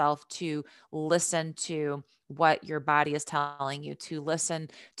yourself to listen to what your body is telling you, to listen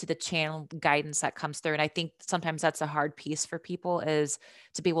to the channel guidance that comes through? And I think sometimes that's a hard piece for people, is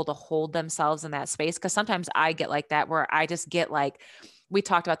to be able to hold themselves in that space. Cause sometimes I get like that, where I just get like, we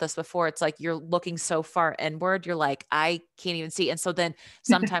talked about this before. It's like, you're looking so far inward. You're like, I can't even see. And so then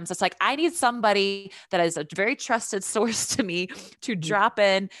sometimes it's like, I need somebody that is a very trusted source to me to drop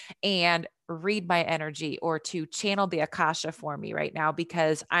in and read my energy, or to channel the Akasha for me right now,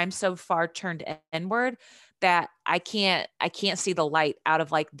 because I'm so far turned inward that I can't see the light out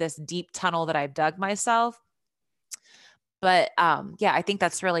of like this deep tunnel that I've dug myself. But yeah, I think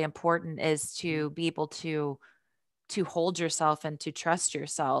that's really important, is to be able to hold yourself and to trust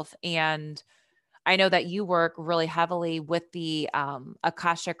yourself. And I know that you work really heavily with the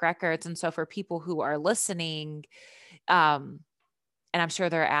Akashic records. And so for people who are listening, and I'm sure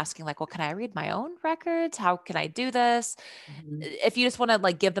they're asking like, well, can I read my own records? How can I do this? If you just want to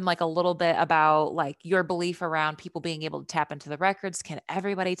like give them like a little bit about like your belief around people being able to tap into the records, can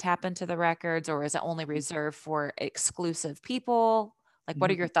everybody tap into the records, or is it only reserved for exclusive people? Like, what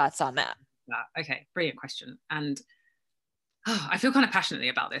are your thoughts on that? Okay, brilliant question. And I feel kind of passionately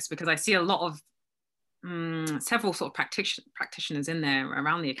about this, because I see a lot of several sort of practitioners in there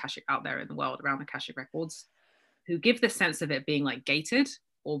around the Akashic, out there in the world around the Akashic records, who give this sense of it being like gated,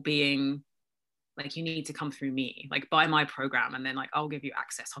 or being like, you need to come through me, like buy my program, and then like I'll give you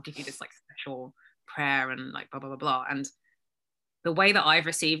access, I'll give you this like special prayer, and like blah blah blah blah. And the way that I've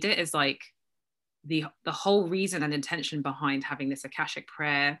received it is like, the whole reason and intention behind having this Akashic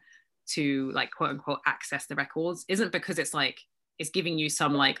prayer to like quote unquote access the records isn't because it's like it's giving you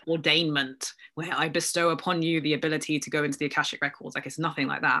some like ordainment where I bestow upon you the ability to go into the Akashic records. Like, it's nothing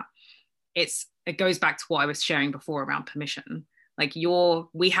like that. It goes back to what I was sharing before around permission. Like,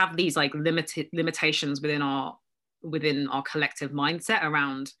 we have these like limitations within our collective mindset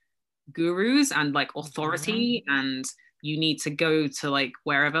around gurus and like authority, and you need to go to like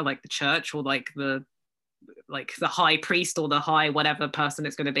wherever, like the church, or like the high priest, or the high whatever person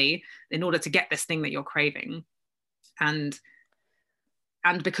it's going to be, in order to get this thing that you're craving. And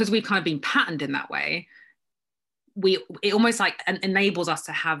because we've kind of been patterned in that way, it almost like enables us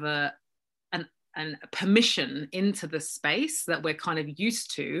to have and permission into the space that we're kind of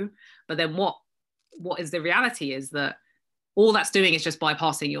used to. But then what is the reality is that all that's doing is just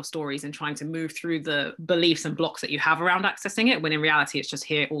bypassing your stories and trying to move through the beliefs and blocks that you have around accessing it, when in reality it's just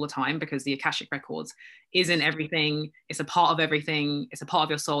here all the time, because the Akashic Records is in everything. It's a part of everything. It's a part of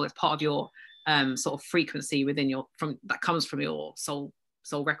your soul. It's part of your sort of frequency within your, from that comes from your soul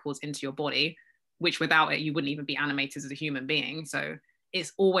records into your body, which without it you wouldn't even be animated as a human being. So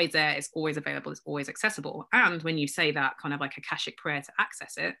it's always there, it's always available, it's always accessible. And when you say that kind of like Akashic prayer to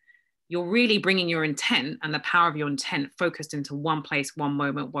access it, you're really bringing your intent and the power of your intent focused into one place, one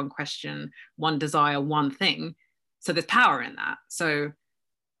moment, one question, one desire, one thing. So there's power in that. So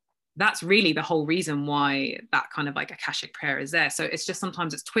that's really the whole reason why that kind of like Akashic prayer is there. So it's just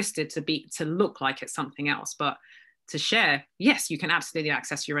sometimes it's twisted to look like it's something else. But to share, yes, you can absolutely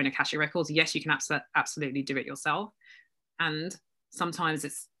access your own Akashic records. Yes, you can absolutely do it yourself. And sometimes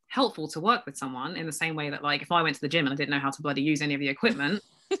it's helpful to work with someone in the same way that, like, if I went to the gym and I didn't know how to bloody use any of the equipment,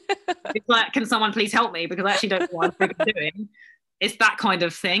 it's like, can someone please help me, because I actually don't know what I'm doing. It's that kind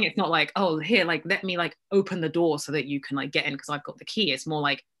of thing. It's not like, oh, here, like, let me like open the door so that you can like get in because I've got the key. It's more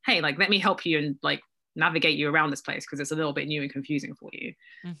like, hey, like, let me help you and like navigate you around this place because it's a little bit new and confusing for you.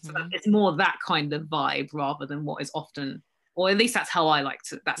 So it's more that kind of vibe rather than what is often, or at least that's how I like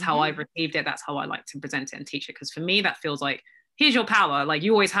to, that's how I've received it. That's how I like to present it and teach it. Because for me, that feels like, here's your power. Like,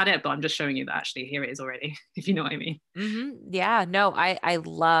 you always had it, but I'm just showing you that actually here it is already, if you know what I mean. Yeah, no, I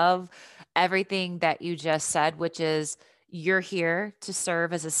love everything that you just said, which is you're here to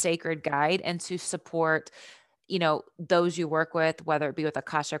serve as a sacred guide and to support, those you work with, whether it be with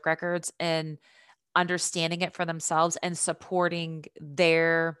Akashic Records, and understanding it for themselves and supporting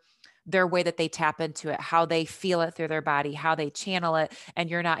their way that they tap into it, how they feel it through their body, how they channel it. And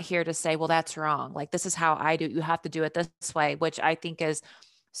you're not here to say, well, that's wrong. Like, this is how I do it. You have to do it this way, which I think is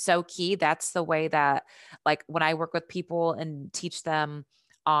so key. That's the way that, like, when I work with people and teach them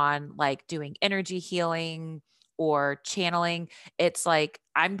on like doing energy healing or channeling, it's like,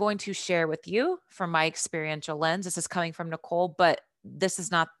 I'm going to share with you from my experiential lens. This is coming from Nicole, but this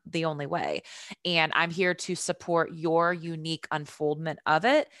is not the only way. And I'm here to support your unique unfoldment of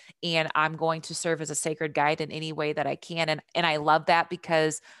it. And I'm going to serve as a sacred guide in any way that I can. And I love that,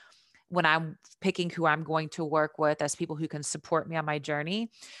 because when I'm picking who I'm going to work with as people who can support me on my journey,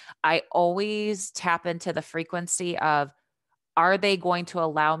 I always tap into the frequency of, are they going to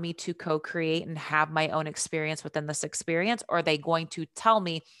allow me to co-create and have my own experience within this experience? Or are they going to tell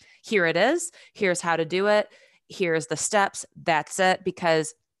me, here it is, here's how to do it, here's the steps, that's it?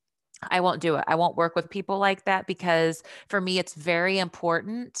 Because I won't do it. I won't work with people like that, because for me, it's very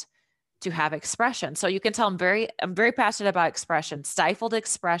important to have expression. So you can tell I'm very passionate about expression, stifled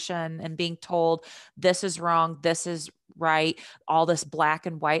expression, and being told this is wrong, this is right, all this black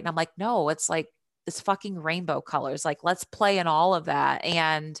and white. And I'm like, no, it's like this fucking rainbow colors. Like, let's play in all of that.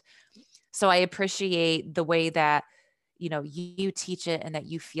 And so I appreciate the way that, you teach it and that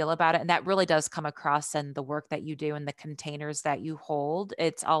you feel about it. And that really does come across in the work that you do and the containers that you hold.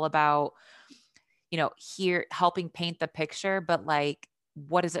 It's all about, here helping paint the picture, but like,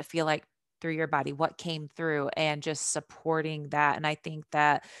 what does it feel like through your body? What came through, and just supporting that. And I think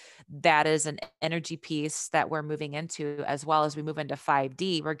that that is an energy piece that we're moving into, as well as we move into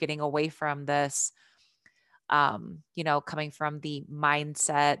 5D. We're getting away from this, coming from the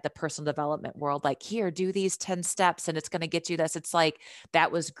mindset, the personal development world, like, here, do these 10 steps and it's going to get you this. It's like,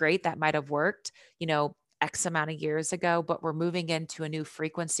 that was great. That might've worked, X amount of years ago, but we're moving into a new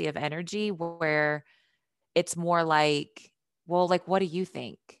frequency of energy where it's more like, well, like, what do you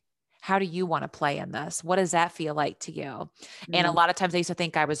think? How do you want to play in this? What does that feel like to you? And a lot of times I used to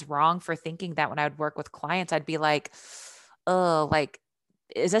think I was wrong for thinking that. When I would work with clients, I'd be like, oh, like,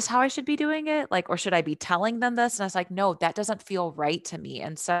 is this how I should be doing it? Like, or should I be telling them this? And I was like, no, that doesn't feel right to me.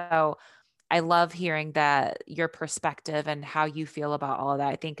 And so I love hearing that, your perspective and how you feel about all of that.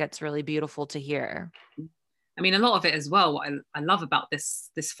 I think it's really beautiful to hear. I mean, a lot of it as well, what I love about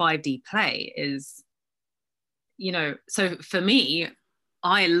this 5D play is, so for me,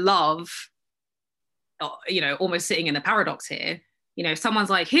 I love, almost sitting in the paradox here. Someone's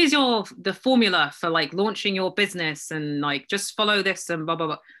like, here's the formula for like launching your business, and like, just follow this and blah, blah,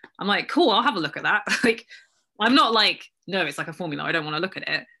 blah. I'm like, cool, I'll have a look at that. Like, I'm not like, no, it's like a formula, I don't want to look at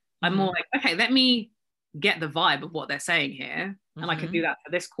it. I'm more like, okay, let me get the vibe of what they're saying here. And I can do that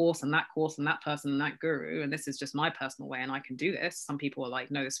for this course and that person and that guru. And this is just my personal way, and I can do this. Some people are like,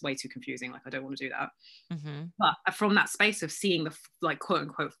 no, this is way too confusing. Like, I don't want to do that. But from that space of seeing the like quote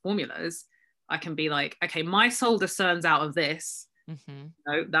unquote formulas, I can be like, okay, my soul discerns out of this Mm-hmm.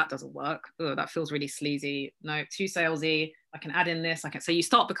 No, that doesn't work. Oh, that feels really sleazy. No, too salesy. I can add in this. I can. So you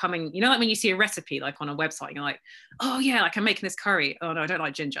start becoming, you know, like when you see a recipe like on a website, you're like, oh yeah, like I'm making this curry. Oh no, I don't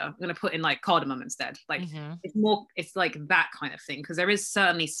like ginger. I'm gonna put in like cardamom instead. Like Mm-hmm. it's more, it's like that kind of thing, because there is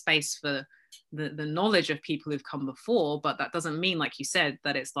certainly space for the knowledge of people who've come before, but that doesn't mean, like you said,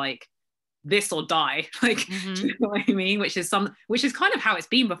 that it's like this or die. Like, Mm-hmm. do you know what I mean? Which is kind of how it's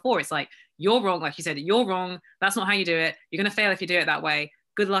been before. It's like, you're wrong, like you said, you're wrong. That's not how you do it. You're gonna fail if you do it that way.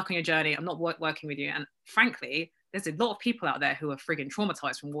 Good luck on your journey. I'm not working with you. And frankly, there's a lot of people out there who are frigging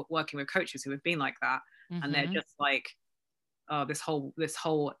traumatized from working with coaches who have been like that, and they're Mm-hmm. just like, oh, this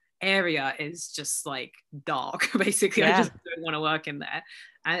whole area is just like dark. Basically, I Yeah. just don't want to work in there,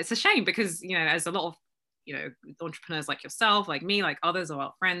 and it's a shame because, you know, as a lot of, you know, entrepreneurs like yourself, like me, like others of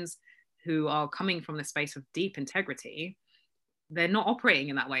our friends who are coming from the space of deep integrity, they're not operating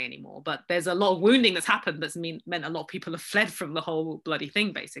in that way anymore. But there's a lot of wounding that's happened that's meant a lot of people have fled from the whole bloody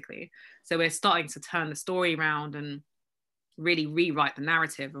thing, basically. So we're starting to turn the story around and really rewrite the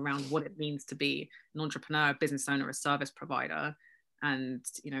narrative around what it means to be an entrepreneur, a business owner, a service provider. And,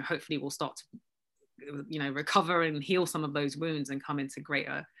 you know, hopefully we'll start to, you know, recover and heal some of those wounds and come into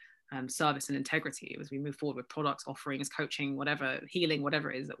greater service and integrity as we move forward with products, offerings, coaching, whatever, healing,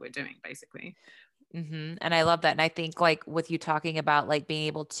 whatever it is that we're doing, basically. Mm-hmm. And I love that. And I think like with you talking about like being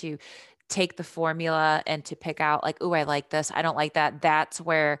able to take the formula and to pick out like, oh, I like this, I don't like that. That's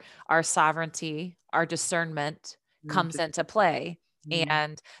where our sovereignty, our discernment comes into play.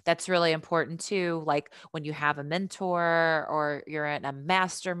 And that's really important too. Like when you have a mentor or you're in a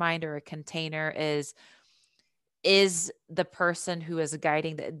mastermind or a container, is the person who is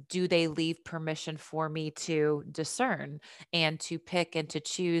guiding that, do they leave permission for me to discern and to pick and to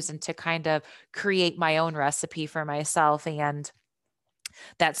choose and to kind of create my own recipe for myself? And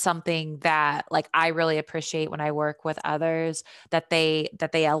that's something that like I really appreciate when I work with others, that they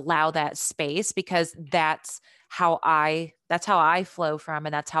allow that space, because that's how I flow from,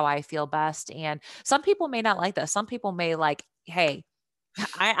 and that's how I feel best. And some people may not like that. Some people may like, hey,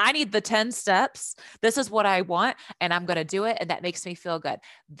 I need the 10 steps. This is what I want, and I'm going to do it. And that makes me feel good.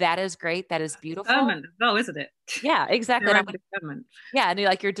 That is great. That is beautiful. Discernment as well, isn't it? Yeah, exactly. Their And own discernment. yeah. And you're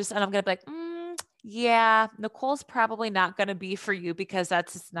like, and I'm going to be like, yeah, Nicole's probably not going to be for you, because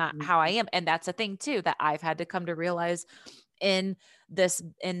that's just not how I am. And that's a thing too, that I've had to come to realize in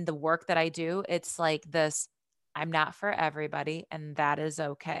in the work that I do. It's like this, I'm not for everybody, and that is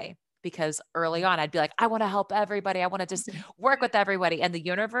okay. Because early on, I'd be like, I want to help everybody. I want to just work with everybody. And the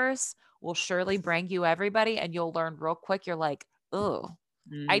universe will surely bring you everybody. And you'll learn real quick. You're like, oh,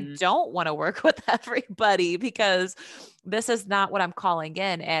 I don't want to work with everybody, because this is not what I'm calling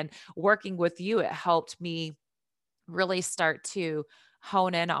in. And working with you, it helped me really start to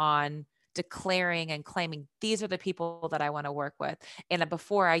hone in on declaring and claiming, these are the people that I want to work with. And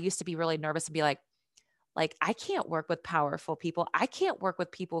before, I used to be really nervous and be like, I can't work with powerful people. I can't work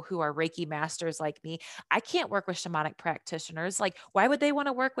with people who are Reiki masters like me. I can't work with shamanic practitioners. Like, why would they want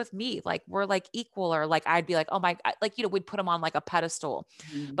to work with me? Like, we're like equal, or like, I'd be like, oh my, like, we'd put them on like a pedestal.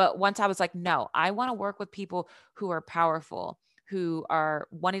 But once I was like, no, I want to work with people who are powerful, who are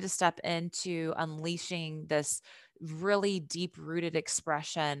wanting to step into unleashing this really deep rooted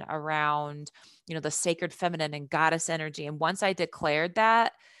expression around, the sacred feminine and goddess energy. And once I declared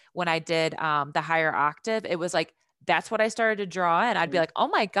that, when I did the higher octave, it was like, that's what I started to draw in. I'd be like, oh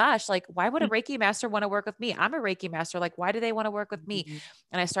my gosh, like, why would a Reiki master want to work with me? I'm a Reiki master. Like, why do they want to work with me?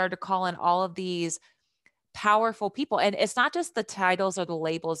 And I started to call in all of these powerful people. And it's not just the titles or the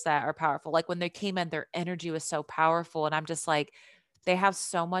labels that are powerful. Like when they came in, their energy was so powerful. And I'm just like, they have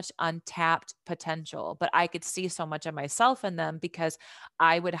so much untapped potential, but I could see so much of myself in them, because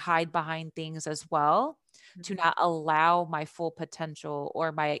I would hide behind things as well to not allow my full potential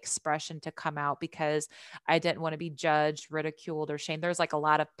or my expression to come out, because I didn't want to be judged, ridiculed, or shamed. There's like a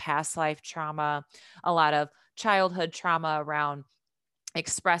lot of past life trauma, a lot of childhood trauma around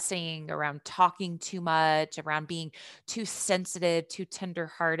expressing, around talking too much, around being too sensitive, too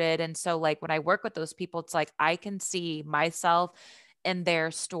tenderhearted. And so like when I work with those people, it's like I can see myself in their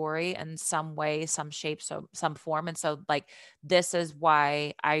story in some way, some shape, so some form. And so like this is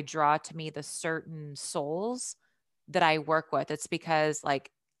why I draw to me the certain souls that I work with. It's because like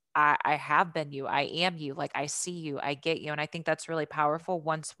I have been you, I am you, like I see you, I get you. And I think that's really powerful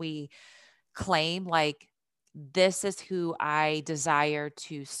once we claim like, this is who I desire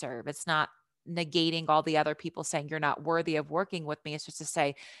to serve. It's not negating all the other people saying you're not worthy of working with me. It's just to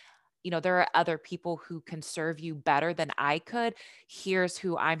say, there are other people who can serve you better than I could. Here's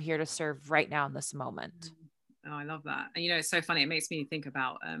who I'm here to serve right now in this moment. Oh, I love that. And it's so funny. It makes me think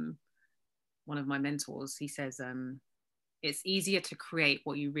about one of my mentors. He says, it's easier to create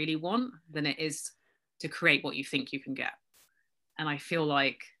what you really want than it is to create what you think you can get. And I feel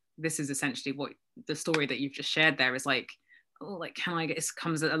like this is essentially what the story that you've just shared there is like, oh, like, can I get, it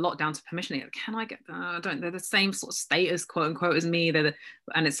comes a lot down to permission. Like, can I get, they're the same sort of status, quote unquote, as me.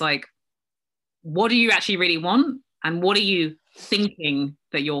 And it's like, what do you actually really want? And what are you thinking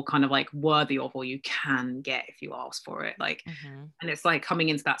that you're kind of like worthy of, or you can get if you ask for it? Like, and it's like coming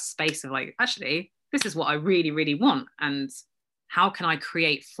into that space of like, actually, this is what I really, really want. And how can I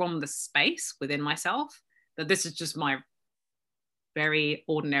create from the space within myself that this is just my very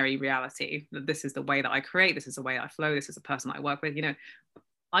ordinary reality, that this is the way that I create, this is the way I flow, this is the person I work with. You know,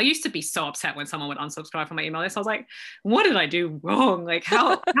 I used to be so upset when someone would unsubscribe from my email list. I was like, what did I do wrong? Like,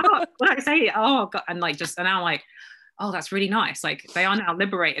 how would I say, oh God, and like, just, and now I'm like, oh, that's really nice. Like, they are now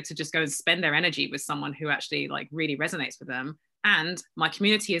liberated to just go and spend their energy with someone who actually like really resonates with them. And my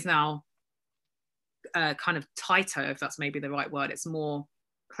community is now kind of tighter, if that's maybe the right word. It's more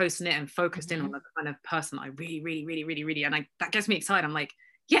close knit and focused in on the kind of person I really, really, really, really, really, and that gets me excited. I'm like,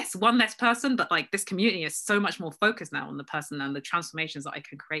 yes, one less person, but like this community is so much more focused now on the person and the transformations that I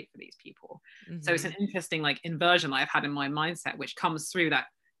can create for these people. So it's an interesting like inversion that I've had in my mindset, which comes through that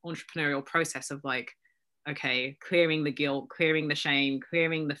entrepreneurial process of like, okay, clearing the guilt, clearing the shame,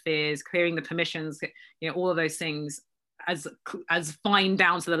 clearing the fears, clearing the permissions, you know, all of those things as fine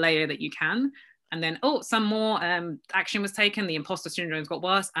down to the layer that you can. And then, oh, some more action was taken, the imposter syndrome's got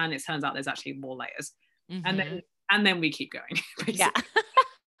worse, and it turns out there's actually more layers. And then we keep going, basically. Yeah.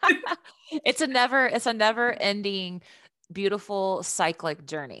 It's a never ending, beautiful cyclic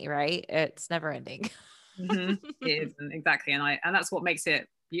journey, right? It's never ending. It is, exactly. And that's what makes it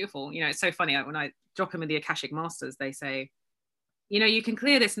beautiful. You know, it's so funny when I drop in with the Akashic Masters, they say, you know, you can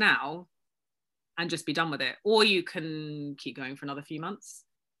clear this now and just be done with it, or you can keep going for another few months.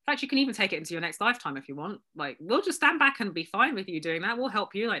 In fact, you can even take it into your next lifetime if you want. Like, we'll just stand back and be fine with you doing that. We'll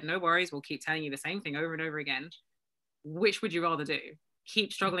help you. Like, no worries. We'll keep telling you the same thing over and over again. Which would you rather do?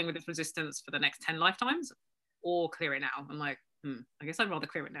 Keep struggling with this resistance for the next 10 lifetimes, or clear it now? I'm like, I guess I'd rather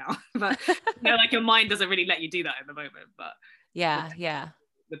clear it now. But you know, like, your mind doesn't really let you do that at the moment. But yeah.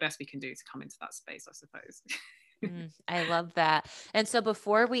 The best we can do to come into that space, I suppose. I love that. And so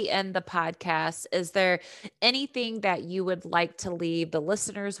before we end the podcast, is there anything that you would like to leave the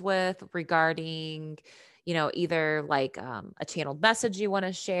listeners with regarding, you know, either like a channeled message you want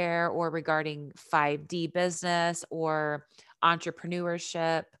to share, or regarding 5D business or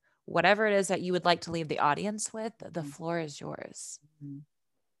entrepreneurship, whatever it is that you would like to leave the audience with? The floor is yours. I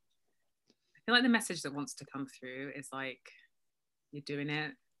feel like the message that wants to come through is like, you're doing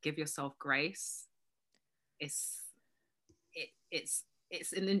it, give yourself grace. It's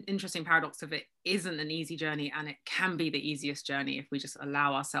an interesting paradox of, it isn't an easy journey, and it can be the easiest journey if we just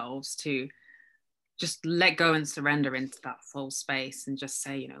allow ourselves to just let go and surrender into that soul space and just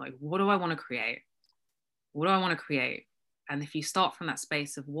say, you know, like, what do I want to create? What do I want to create? And if you start from that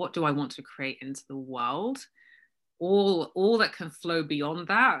space of what do I want to create into the world, all that can flow beyond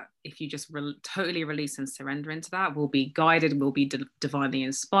that, if you just totally release and surrender into that, will be guided, will be divinely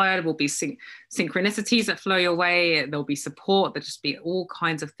inspired, will be synchronicities that flow your way, there'll be support, there'll just be all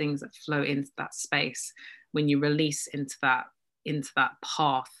kinds of things that flow into that space when you release into that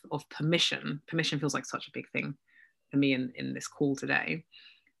path of permission. Permission feels like such a big thing for me in this call today.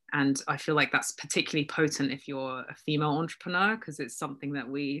 And I feel like that's particularly potent if you're a female entrepreneur, because it's something that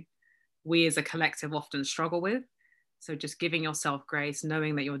we as a collective often struggle with. So just giving yourself grace,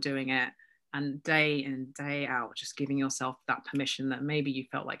 knowing that you're doing it, and day in, day out, just giving yourself that permission that maybe you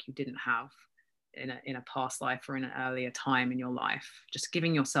felt like you didn't have in a past life or in an earlier time in your life. Just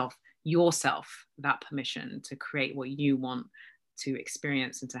giving yourself that permission to create what you want to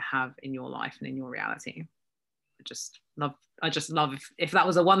experience and to have in your life and in your reality. I just love if that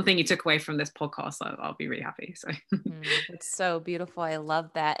was the one thing you took away from this podcast, I'll be really happy. So it's so beautiful. I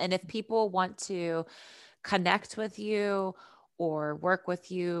love that. And if people want to connect with you or work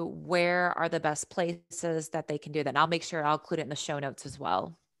with you, where are the best places that they can do that? And I'll make sure I'll include it in the show notes as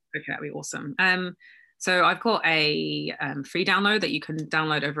well. Okay, that'd be awesome. So I've got a free download that you can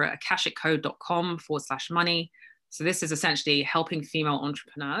download over at akashicode.com/money. So this is essentially helping female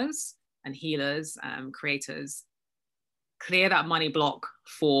entrepreneurs and healers, creators, clear that money block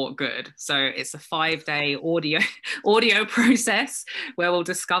for good. So it's a 5-day audio process where we'll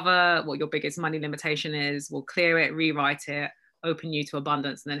discover what your biggest money limitation is, we'll clear it, rewrite it, open you to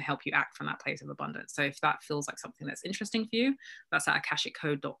abundance, and then help you act from that place of abundance. So if that feels like something that's interesting for you, that's at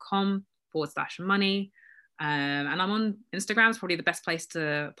akashicode.com/money. And I'm on Instagram. It's probably the best place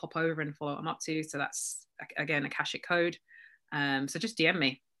to pop over and follow what I'm up to. So that's, again, Akashic Code. So just DM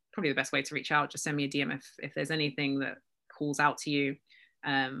me. Probably the best way to reach out. Just send me a DM if there's anything that calls out to you.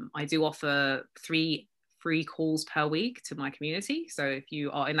 I do offer 3 free calls per week to my community. So if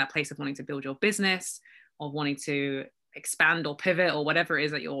you are in that place of wanting to build your business or wanting to expand or pivot or whatever it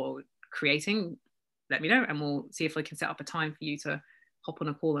is that you're creating, let me know and we'll see if we can set up a time for you to hop on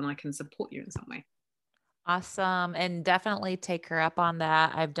a call and I can support you in some way. Awesome. And definitely take her up on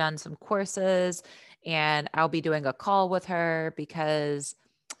that. I've done some courses and I'll be doing a call with her because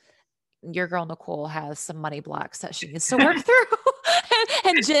your girl Nicole has some money blocks that she needs to work through.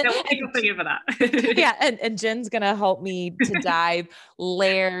 and Jen, we'll make a figure for that. yeah, and Jen's gonna help me to dive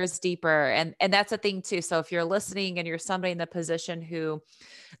layers deeper. And that's a thing too. So if you're listening and you're somebody in the position who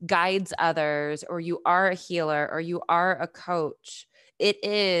guides others, or you are a healer, or you are a coach, it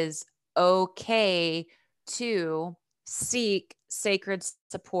is okay to seek sacred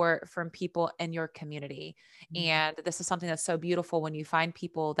support from people in your community. And this is something that's so beautiful when you find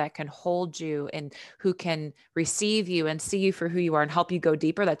people that can hold you and who can receive you and see you for who you are and help you go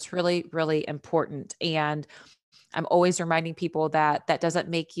deeper. That's really, really important. And I'm always reminding people that that doesn't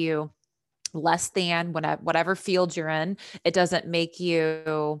make you less than whatever field you're in. It doesn't make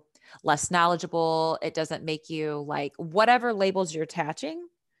you less knowledgeable. It doesn't make you like whatever labels you're attaching.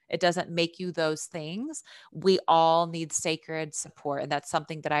 It doesn't make you those things. We all need sacred support. And that's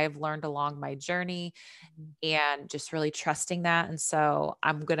something that I have learned along my journey and just really trusting that. And so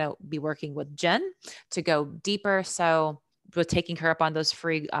I'm going to be working with Jen to go deeper. So with taking her up on those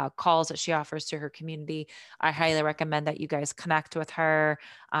free calls that she offers to her community, I highly recommend that you guys connect with her.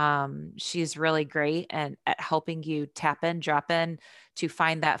 She's really great and at helping you tap in, drop in to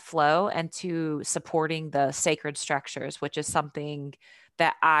find that flow and to supporting the sacred structures, which is something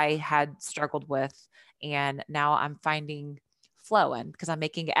that I had struggled with. And now I'm finding flow in because I'm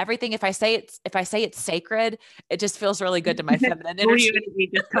making everything. If I say it's sacred, it just feels really good to my feminine energy. Energy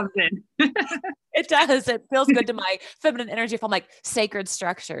just comes in. It does. It feels good to my feminine energy. If I'm like sacred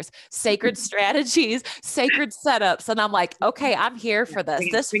structures, sacred strategies, sacred setups. And I'm like, okay, I'm here for this.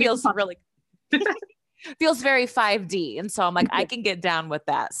 This feels really, feels very 5D. And so I'm like, I can get down with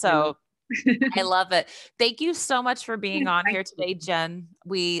that. So I love it. Thank you so much for being on here today, Jen.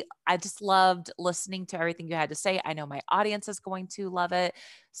 I just loved listening to everything you had to say. I know my audience is going to love it.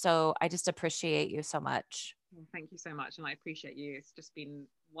 So I just appreciate you so much. Well, thank you so much. And I appreciate you. It's just been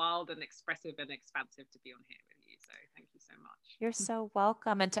wild and expressive and expansive to be on here with you. So thank you so much. You're so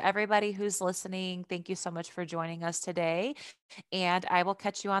welcome. And to everybody who's listening, thank you so much for joining us today. And I will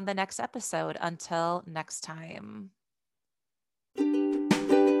catch you on the next episode. Until next time.